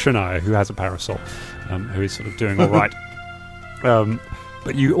 except for Shania, who has a parasol, who is sort of doing all right.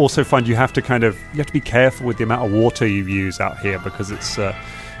 But you also find you have to be careful with the amount of water you use out here, because it's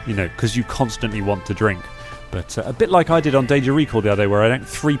because you constantly want to drink. But a bit like I did on Danger Recall the other day, where I drank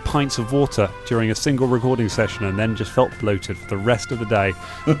 3 pints of water during a single recording session and then just felt bloated for the rest of the day.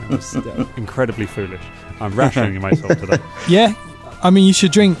 It was incredibly foolish. I'm rationing myself today. Yeah, I mean, you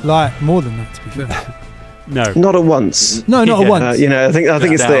should drink more than that, to be fair. No, not at once. No, not at once. I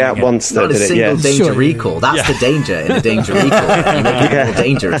think it's the at once that not did a it. single Yeah, Danger Recall. That's the danger in the Danger Recall. You make it more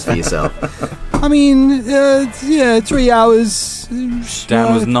dangerous for yourself. I mean, 3 hours.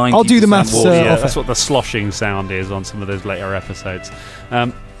 Dan was 90%. I'll do the maths. water. That's what the sloshing sound is on some of those later episodes.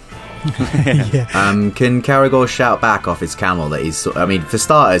 Can Caragor shout back off his camel that he's... I mean, for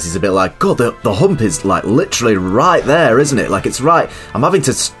starters, he's a bit like, God, the hump is, like, literally right there, isn't it? Like, it's right. I'm having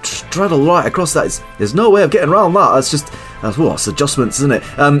to straddle right across that. There's no way of getting around that. It's adjustments, isn't it?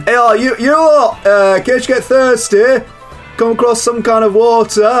 Hey, you lot, in case you get thirsty, come across some kind of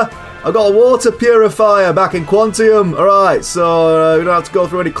water. I've got a water purifier back in Quantium. Alright, so we don't have to go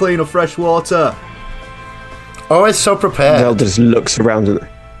through any clean or fresh water. Always so prepared. Velda just looks around at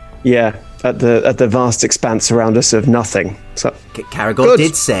the vast expanse around us of nothing. So Caragor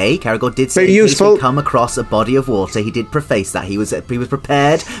did say very in case useful. we come across a body of water, he did preface that he was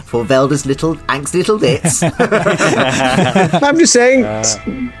prepared for Velda's little little bits. I'm just saying.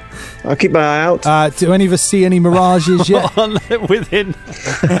 I'll keep my eye out. Do any of us see any mirages yet? within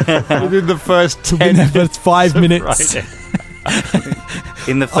the first 10 Within the first 5 minutes.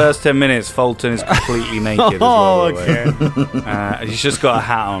 In the first 10 minutes, Fulton is completely naked as well. Okay. He's just got a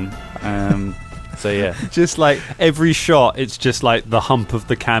hat on. So yeah, just like every shot, it's just like the hump of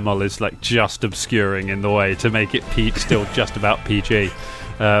the camel is like just obscuring in the way to make it still just about PG.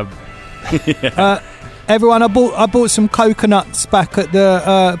 Everyone, I bought some coconuts back at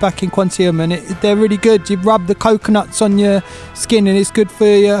the back in Quantium, and they're really good. You rub the coconuts on your skin, and it's good for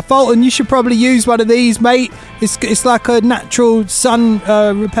you. Fulton, you should probably use one of these, mate. It's like a natural sun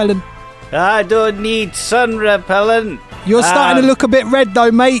repellent. I don't need sun repellent. You're starting to look a bit red,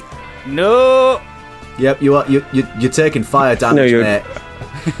 though, mate. No. Yep, you are. You're taking fire damage, mate.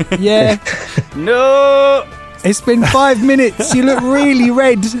 Yeah. No. It's been 5 minutes. You look really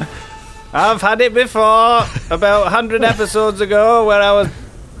red. I've had it before, about 100 episodes ago, where I was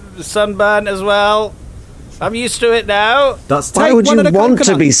sunburned as well. I'm used to it now. Why would you want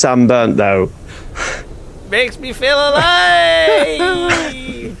to be sunburnt, though? Makes me feel alive.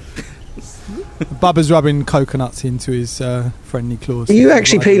 Bubba's rubbing coconuts into his friendly claws. Are you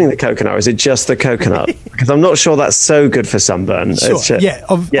actually peeling the coconut, or is it just the coconut? Because I'm not sure that's so good for sunburn. Sure.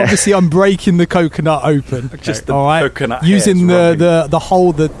 Obviously I'm breaking the coconut open. Just the all right? coconut using the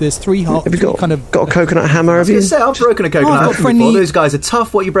hole that there's three holes. Have you got a coconut hammer? Have you? I've broken a coconut open before. Those guys are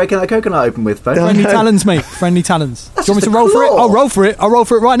tough. What are you breaking that coconut open with, Ben? Friendly talons, mate. Friendly talons. Do you want me to roll for it? I'll roll for it. I'll roll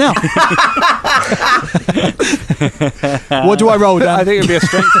for it right now. What do I roll, Dan? I think it'd be a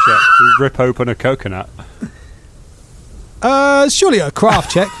strength check to rip open a coconut. Surely a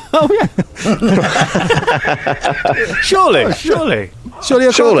craft check. Oh yeah. Surely. Surely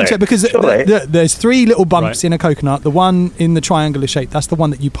a craft check, because there's three little bumps in a coconut. The one in the triangular shape, that's the one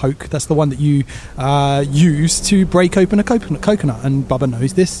that you poke. That's the one that you use to break open a coconut. And Bubba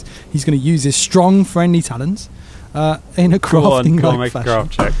knows this. He's going to use his strong, friendly talons in a crafting-like fashion.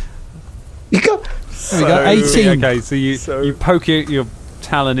 Craft check. There we go. 18. Okay, so you poke your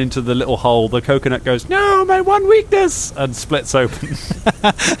talon into the little hole. The coconut goes, "No, my one weakness," and splits open.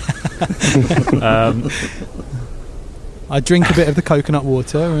 I drink a bit of the coconut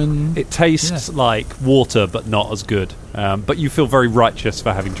water, and it tastes like water, but not as good. But you feel very righteous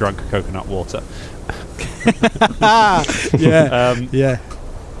for having drunk coconut water. Yeah.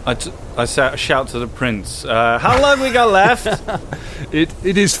 I shout to the prince. How long we got left? It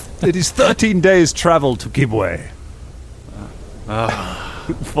is 13 days travel to Gibwe.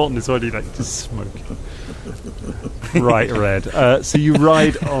 Fulton is already like just smoking. Bright red. So you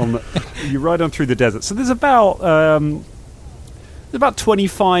ride on through the desert. So there's about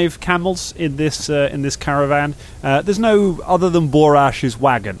 25 camels in this caravan. There's no other than Borash's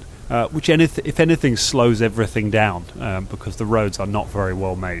wagon, which if anything slows everything down, because the roads are not very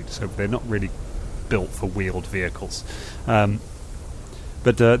well made, so they're not really built for wheeled vehicles.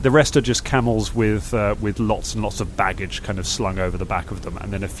 But the rest are just camels with lots and lots of baggage kind of slung over the back of them,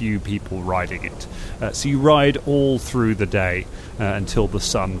 and then a few people riding it. So you ride all through the day until the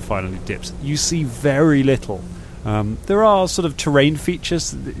sun finally dips. You see very little. There are sort of terrain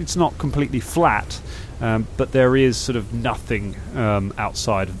features. It's not completely flat, but there is sort of nothing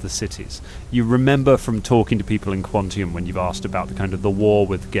outside of the cities. You remember from talking to people in Quantium when you've asked about the kind of the war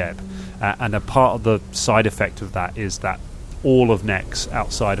with Geb, and a part of the side effect of that is that all of Nex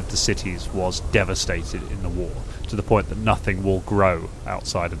outside of the cities was devastated in the war, to the point that nothing will grow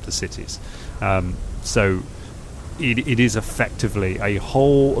outside of the cities. So it is effectively a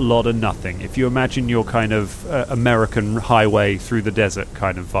whole lot of nothing. If you imagine your kind of American highway through the desert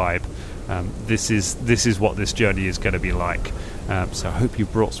kind of vibe, this is what this journey is going to be like. So I hope you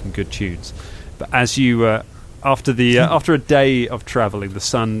brought some good tunes. But as you after a day of travelling, the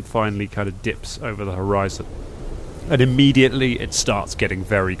sun finally kind of dips over the horizon, and immediately it starts getting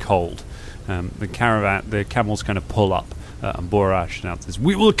very cold. The camels kind of pull up, and Borash announces,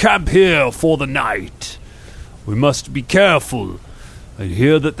 "We will camp here for the night. We must be careful. I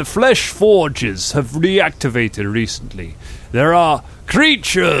hear that the flesh forges have reactivated recently. There are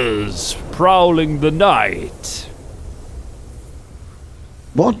creatures prowling the night.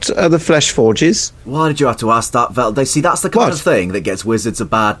 What are the flesh forges? Why did you have to ask that, Vel? See, that's the kind What? of thing that gets wizards a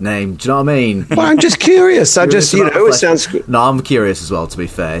bad name. Do you know what I mean? Well, I'm just curious. I just, Curious about it the sounds. flesh- No, I'm curious as well, to be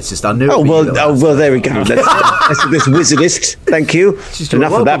fair. It's just, I knew Oh it'd be you that well, asked well, that. there we go. Let's this wizardist. Thank you. Just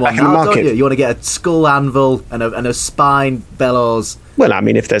Enough of that back in the Don't market. you want to get a skull anvil and a spine bellows. Well, I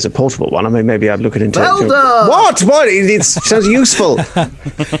mean, if there's a portable one, I mean, maybe I'd look at it. Well done! What? It sounds useful.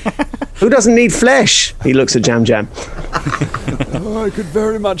 Who doesn't need flesh? He looks at Jam Jam. Oh, I could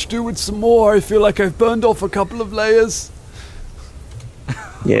very much do with some more. I feel like I've burned off a couple of layers.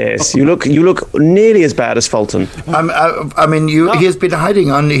 Yes, you look nearly as bad as Fulton. I mean, he has been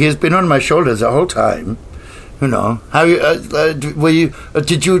hiding on. He has been on my shoulders the whole time. You know, how were you?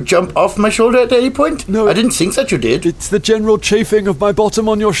 Did you jump off my shoulder at any point? No. I didn't think that you did. It's the general chafing of my bottom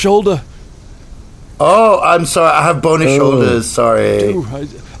on your shoulder. Oh, I'm sorry. I have bony shoulders. Sorry. Ooh,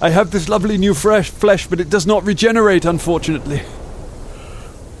 I have this lovely new fresh flesh, but it does not regenerate, unfortunately.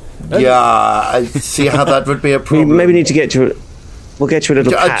 Yeah, I see how that would be a We problem. maybe need to get you. We'll get you a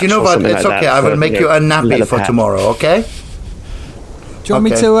little patch Do you know or what? something It's like okay. that I will for, make you a nappy leather for pad. tomorrow. Okay. Do you want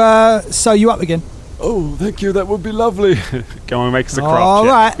me Okay. to sew you up again? Oh, thank you. That would be lovely. Go on, make us a craft All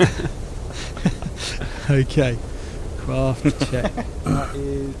check. right. Okay. Craft check. It's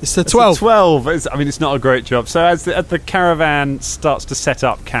a It's a 12. 12. It's not a great job. So as the caravan starts to set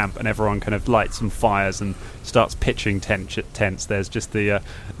up camp and everyone kind of lights some fires and starts pitching tents, there's just the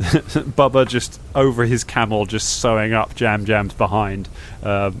Bubba just over his camel just sewing up Jam Jam's behind.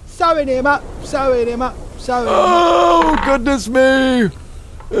 Sewing him up, sewing him up, sewing him up. Oh, goodness me.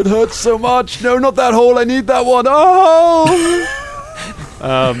 It hurts so much. No, not that hole. I need that one. Oh!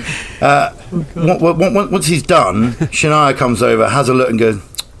 Once he's done, Shania comes over, has a look, and goes,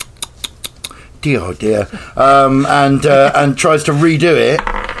 "Dear, oh dear," and tries to redo it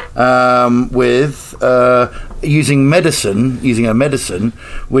with using a medicine,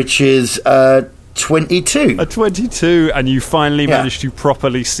 which is 22. A 22, and you finally manage to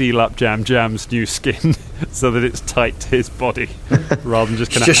properly seal up Jam Jam's new skin so that it's tight to his body, rather than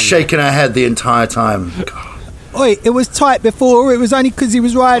just kind She's of just shaking her head the entire time. Oi, it was tight before. It was only because he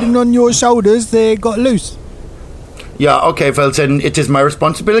was riding on your shoulders they got loose. Yeah, okay, Felton, it is my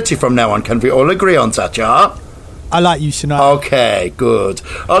responsibility from now on. Can we all agree on that, yeah? I like you, Shania. Okay, good.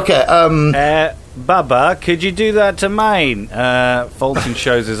 Okay, Bubba, could you do that to mine? Fulton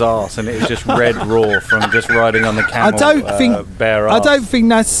shows his arse, and it's just red raw from just riding on the camel. I don't bare I arse. don't think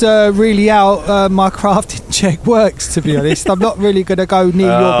that's really how my crafting check works, to be honest. I'm not really going to go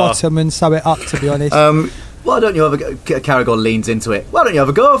near your bottom and sew it up, to be honest. Why don't you have a go? Caragor leans into it. Why don't you have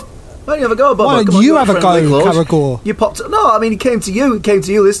a go? Why don't you have a go, Bob? Why don't Come on, you you're have a friendly, go, Claude. Caragor? You popped. No, I mean he came to you. He came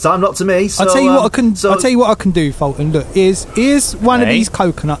to you this time, not to me. So, I'll tell you what I can. so- I'll tell you what I can do, Fulton. Look, here's one of Hey. these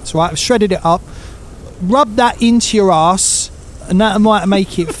coconuts, right? I've shredded it up. Rub that into your ass, and that might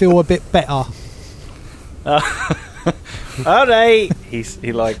make it feel a bit better. All right.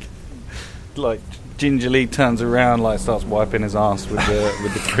 He like gingerly turns around, like starts wiping his ass with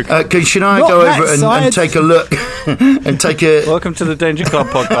the coconut. can Shania Not go that over side. and take a look and take a... Welcome to the Danger Club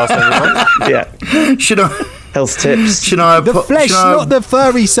podcast, everyone. Yeah, Shania, health tips. Shania, The flesh, not the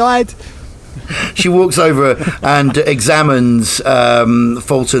furry side. She walks over and examines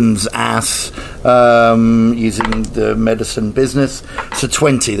Fulton's ass using the medicine business. It's a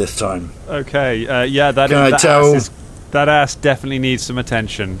 20 this time. Okay, that Can I tell- that ass definitely needs some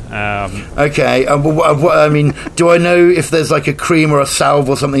attention. Okay, I mean, do I know if there's like a cream or a salve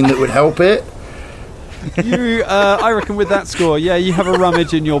or something that would help it? I reckon with that score, you have a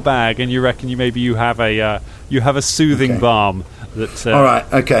rummage in your bag, and you reckon you have a soothing Okay. balm that. All right,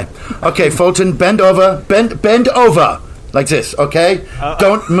 okay, Fulton, bend over, bend over, like this, okay?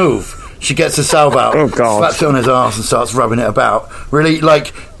 Don't move. She gets the salve out, Oh, God. slaps it on his arse and starts rubbing it about, really,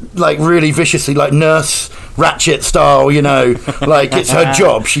 like really viciously, like Nurse Ratchet style, you know, like it's her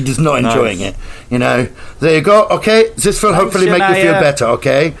job. She is not enjoying it, you know. There you go. Okay, this will hopefully make you feel Shania. better.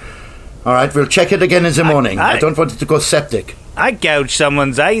 Okay. All right, we'll check it again in the morning. I I- don't want it to go septic. I gouged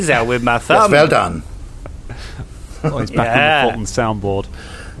someone's eyes out with my Yes, thumb. well done. Oh, he's back Yeah. on the Fulton soundboard.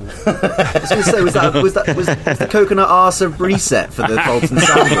 I was going to say, was the coconut arse a reset for the Fulton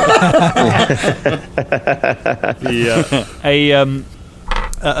sound?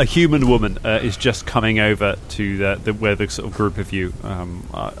 a human woman is just coming over to where the sort of group of you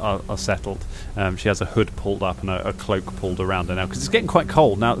are settled. She has a hood pulled up and a cloak pulled around her now because it's getting quite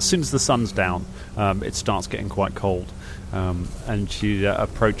cold now. As soon as the sun's down, it starts getting quite cold. And she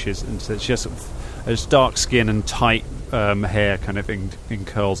approaches and says she has sort of dark skin and tight hair, kind of in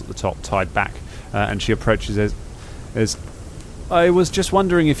curls at the top, tied back. And she approaches as I was just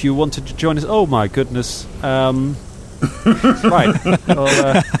wondering if you wanted to join us. Oh my goodness. Right.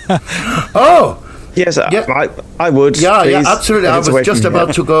 Oh! Yes, Yeah. I would. Yeah, please. absolutely. I was just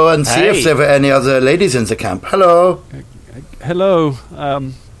about to go and see if there were any other ladies in the camp. Hello. Hello.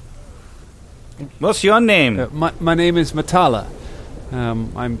 What's your name? My name is Matala.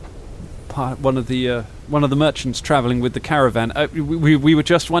 I'm one of the merchants travelling with the caravan. We were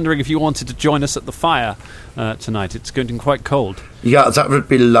just wondering if you wanted to join us at the fire tonight. It's getting quite cold. Yeah, that would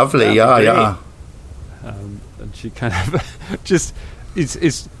be lovely. Yeah. And she kind of just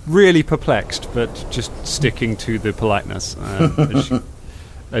is really perplexed, but just sticking to the politeness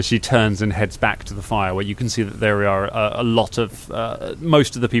as she turns and heads back to the fire, where you can see that there are a lot of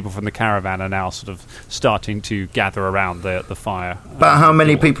most of the people from the caravan are now sort of starting to gather around the fire. But how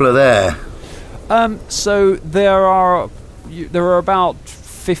many people are there? So there are about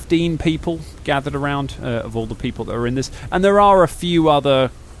 15 people gathered around of all the people that are in this, and there are a few other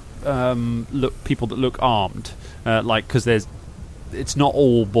people that look armed, because it's not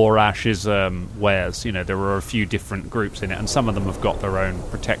all Borash's wares. You know, there are a few different groups in it, and some of them have got their own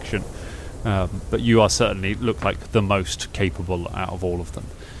protection. But you are certainly look like the most capable out of all of them.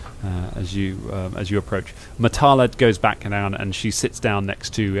 As you approach, Matala goes back down, and she sits down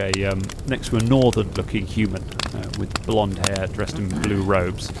next to a northern-looking human with blonde hair, dressed in blue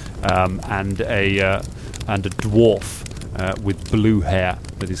robes, and a dwarf with blue hair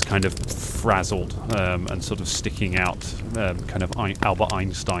that is kind of frazzled and sort of sticking out, kind of Albert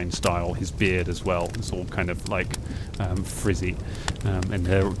Einstein style. His beard as well is all kind of like frizzy, and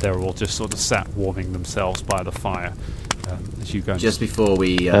they're all just sort of sat warming themselves by the fire. As you go, just before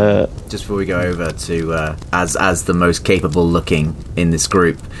we go over to as the most capable looking in this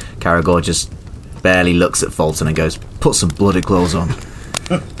group, Karagor just barely looks at Fulton and goes, "Put some bloody clothes on,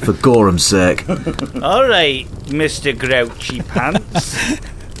 for Gorham's sake." All right, Mr. Grouchy Pants.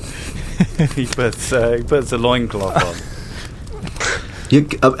 he puts a loincloth on.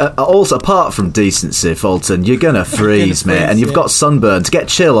 Also, apart from decency, Fulton, you're gonna freeze, mate, and you've got sunburn. To get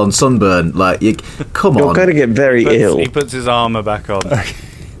chill on sunburn, come on. You're going to get very ill. He puts his armour back on.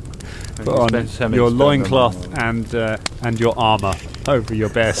 Put on your loincloth and your armour over your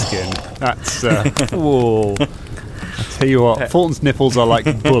bare skin. That's whoa. I tell you what, Fulton's nipples are like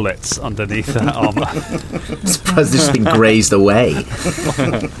bullets underneath that armour. I'm surprised they've just been grazed away.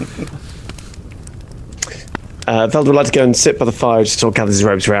 Veld would like to go and sit by the fire, just sort of gathers his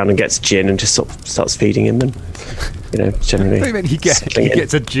robes around and gets gin and just sort of starts feeding him, and generally. What do you mean he gets a gin? He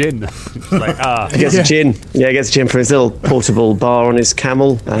gets a gin. Yeah, he gets a gin for his little portable bar on his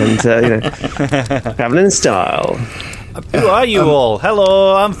camel, and travelling in style. Who are you all?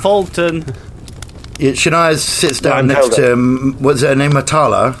 Hello, I'm Fulton. Shania sits down next to him. What's her name?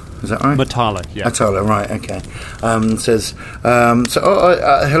 Matala. Is that right? Matala, yeah. Matala, right, okay. Says,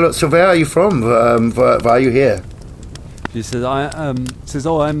 hello, so where are you from? Why are you here? She says,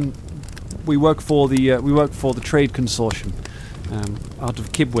 we work for the trade consortium, out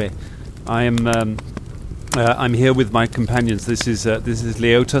of Kibwe. I'm here with my companions. This is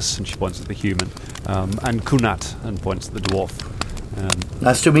Leotus, and she points at the human, and Kunat, and points at the dwarf.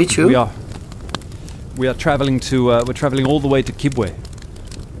 Nice to meet you. We are traveling all the way to Kibwe.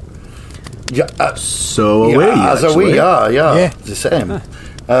 Yeah, so are we. As are we. Yeah. The same.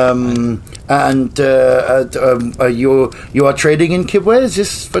 You are trading in Kibwe. Is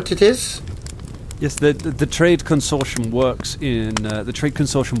this what it is? Yes, the trade consortium works in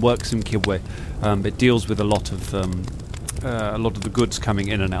Kibwe. It deals with a lot of the goods coming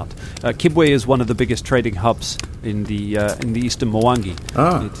in and out. Kibwe is one of the biggest trading hubs in the eastern Mwangi.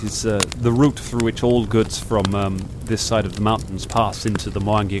 It is the route through which all goods from this side of the mountains pass into the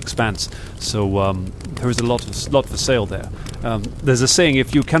Mwangi expanse. So there is a lot for sale there. There's a saying: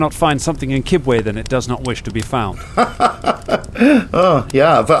 if you cannot find something in Kibwe, then it does not wish to be found. Oh,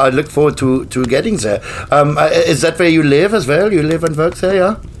 yeah. But I look forward to getting there. Is that where you live as well? You live and work there,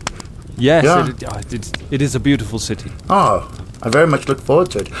 yeah? Yes, yeah. It is a beautiful city. Oh, I very much look forward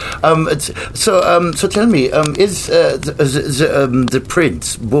to it. So tell me, is the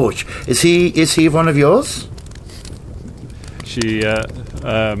Prince Bush? Is he one of yours? She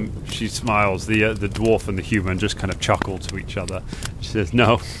smiles. The dwarf and the human just kind of chuckle to each other. She says,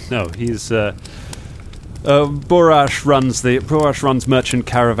 "No, he's Borash runs merchant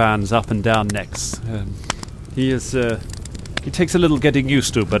caravans up and down Nex. He takes a little getting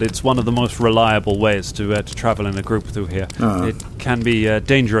used to, but it's one of the most reliable ways to travel in a group through here. It can be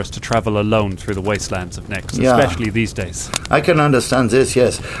dangerous to travel alone through the wastelands of Nex, especially these days. I can understand this.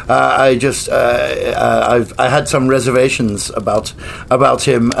 Yes, I had some reservations about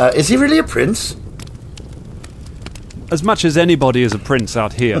him. Is he really a prince? As much as anybody is a prince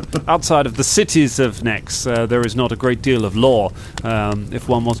out here. Outside of the cities of Nex, there is not a great deal of law. If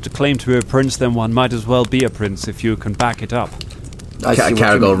one wants to claim to be a prince, then one might as well be a prince if you can back it up.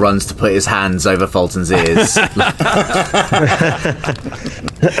 Caragor runs to put his hands over Fulton's ears.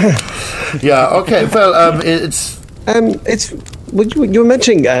 Yeah. Okay. Well, it's. You were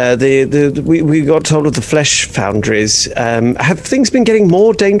mentioning we got told of the flesh foundries. Have things been getting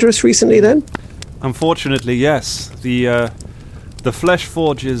more dangerous recently? Then. Unfortunately, yes. The flesh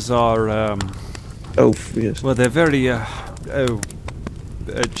forges are. Yes. Well, they're very.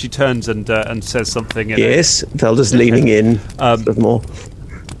 She turns and says something. Yes, Velda's leaning in. More.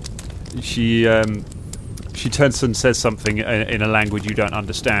 She turns and says something in a language you don't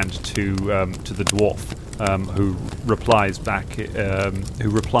understand to the dwarf, who replies back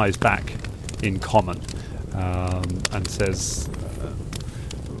in common, and says,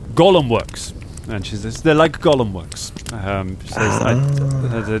 "Golem works." And she says, "They're like golem works." She says,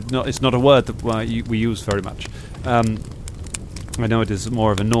 "It's not a word that we use very much. I know it is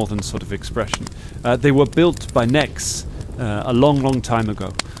more of a northern sort of expression. They were built by Nex a long, long time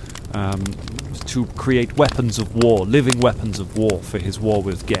ago to create weapons of war, living weapons of war for his war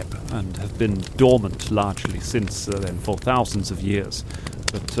with Geb, and have been dormant largely since then for thousands of years.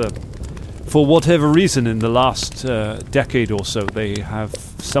 But for whatever reason, in the last decade or so,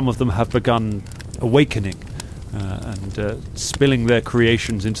 some of them have begun awakening and spilling their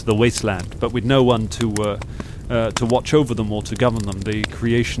creations into the wasteland, but with no one to watch over them or to govern them. The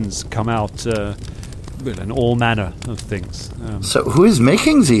creations come out in all manner of things. So who is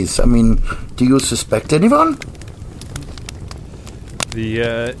making these? I mean, do you suspect anyone?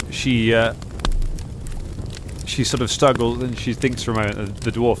 She sort of struggles and she thinks for a moment.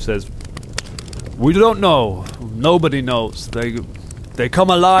 The dwarf says, "We don't know. Nobody knows. They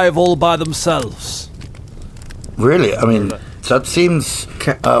come alive all by themselves." Really? I mean, that seems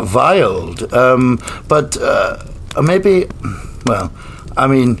wild. But maybe, well, I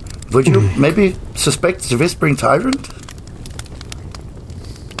mean, would you maybe suspect the Whispering Tyrant?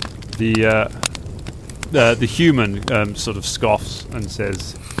 The human sort of scoffs and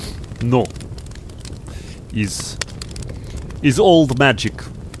says, "No. Is old magic,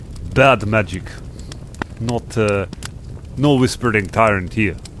 bad magic. Not no Whispering Tyrant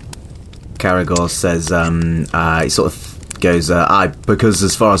here." Caragor says, he sort of goes, because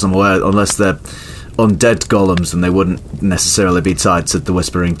as far as I'm aware, unless they're undead golems, then they wouldn't necessarily be tied to the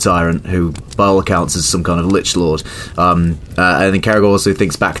Whispering Tyrant, who, by all accounts, is some kind of Lich Lord. And then Caragor also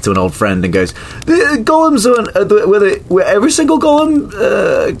thinks back to an old friend and goes, "The golems were every single golem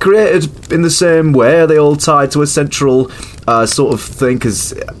created in the same way? Are they all tied to a central sort of thing?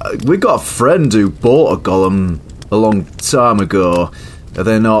 Because we got a friend who bought a golem a long time ago. Are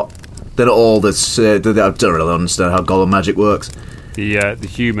they not? They're not all this. I don't really understand how golem magic works." The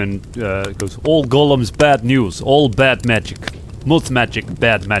human goes, "All golems bad news, all bad magic. Most magic,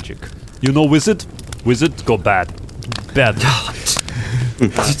 bad magic. You know wizard? Wizard go bad. Bad."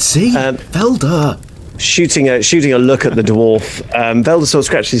 See? Velda. Shooting a look at the dwarf, Velda sort of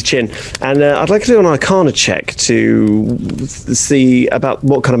scratches his chin, and I'd like to do an Arcana check to see about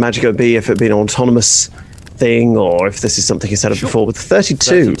what kind of magic it would be if it had been an autonomous thing, or if this is something he's set up before. With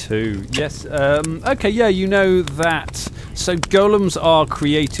 32. 32, yes. Okay, yeah, you know that. So golems are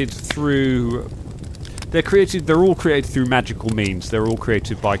created through. They're all created through magical means. They're all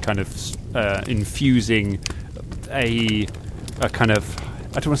created by kind of infusing a kind of,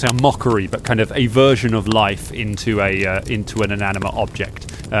 I don't want to say a mockery, but kind of a version of life into an inanimate object.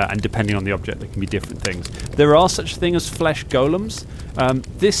 And depending on the object, there can be different things. There are such thing as flesh golems.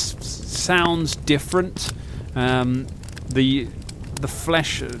 This sounds different. The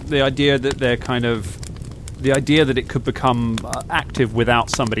flesh, the idea that they're kind of, the idea that it could become active without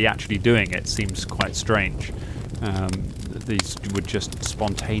somebody actually doing it seems quite strange. These would just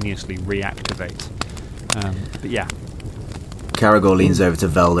spontaneously reactivate. But yeah. Caragor leans over to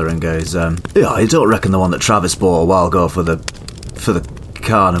Velda and goes, "Yeah, I don't reckon the one that Travis bought a while ago for the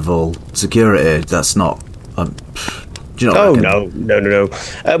carnival security. That's not. Do you Oh, not reckon? no.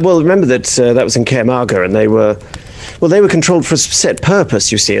 Well, remember that that was in Kermaga, and they were controlled for a set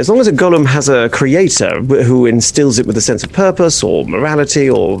purpose, you see. As long as a golem has a creator who instills it with a sense of purpose or morality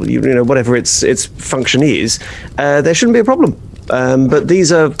or, whatever its function is, there shouldn't be a problem. But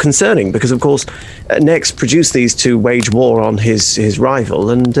these are concerning because, of course, Nex produced these to wage war on his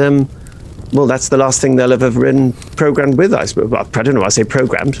rival, and, well, that's the last thing they'll have ever been programmed with, I suppose. Well, I don't know, I say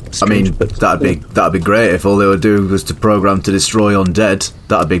programmed. Strange, that'd be great if all they would do was to program to destroy undead.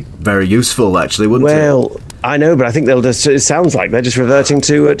 That'd be very useful, actually, wouldn't it? Well, I know, but I think it sounds like they're just reverting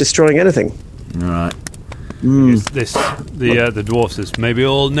to destroying anything. All right. The dwarf says, maybe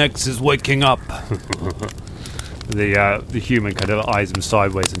old Nex is waking up. The human kind of eyes him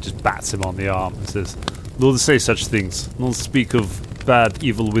sideways and just bats him on the arm and says, "Don't say such things. Don't speak of bad,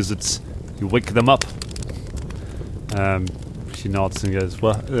 evil wizards. You wake them up." She nods and goes,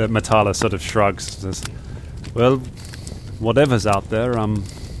 "Well," Matala sort of shrugs and says, "Well, whatever's out there, I'm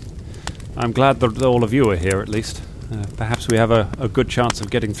glad that all of you are here at least. Perhaps we have a good chance of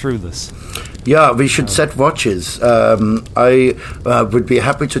getting through this." Yeah, we should set watches. I would be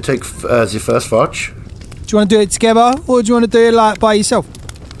happy to take the first watch. Do you want to do it together, or do you want to do it like by yourself?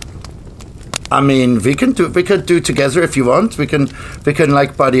 I mean, we could do together if you want. We can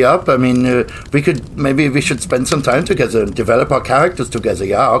like buddy up. I mean, maybe we should spend some time together and develop our characters together.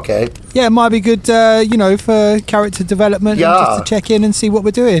 Yeah, okay. Yeah, it might be good, for character development. Yeah. And just to check in and see what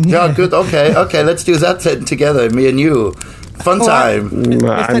we're doing. Yeah, good. Okay. Let's do that then together, me and you. Fun time.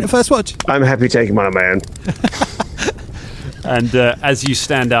 Let's take the first watch. I'm happy taking one of my own. And as you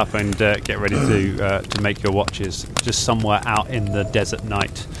stand up and get ready to make your watches, just somewhere out in the desert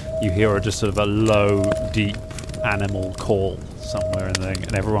night, you hear just sort of a low, deep animal call somewhere in there,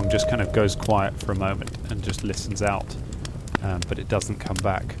 and everyone just kind of goes quiet for a moment and just listens out, but it doesn't come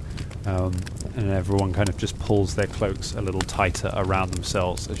back. And everyone kind of just pulls their cloaks a little tighter around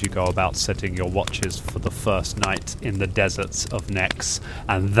themselves as you go about setting your watches for the first night in the deserts of Nex.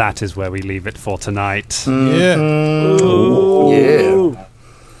 And that is where we leave it for tonight. Yeah. Yeah.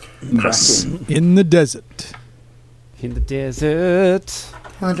 Yes. In the desert. In the desert.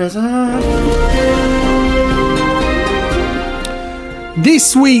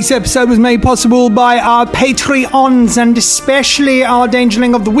 This week's episode was made possible by our Patreons and especially our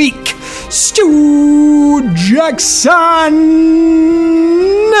Dangerling of the Week, Stu Jackson.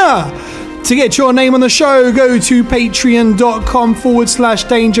 To get your name on the show, go to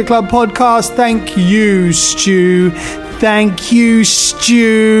patreon.com/Danger Club Podcast. Thank you, Stu. Thank you,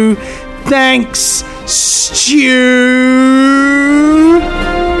 Stu. Thanks, Stu.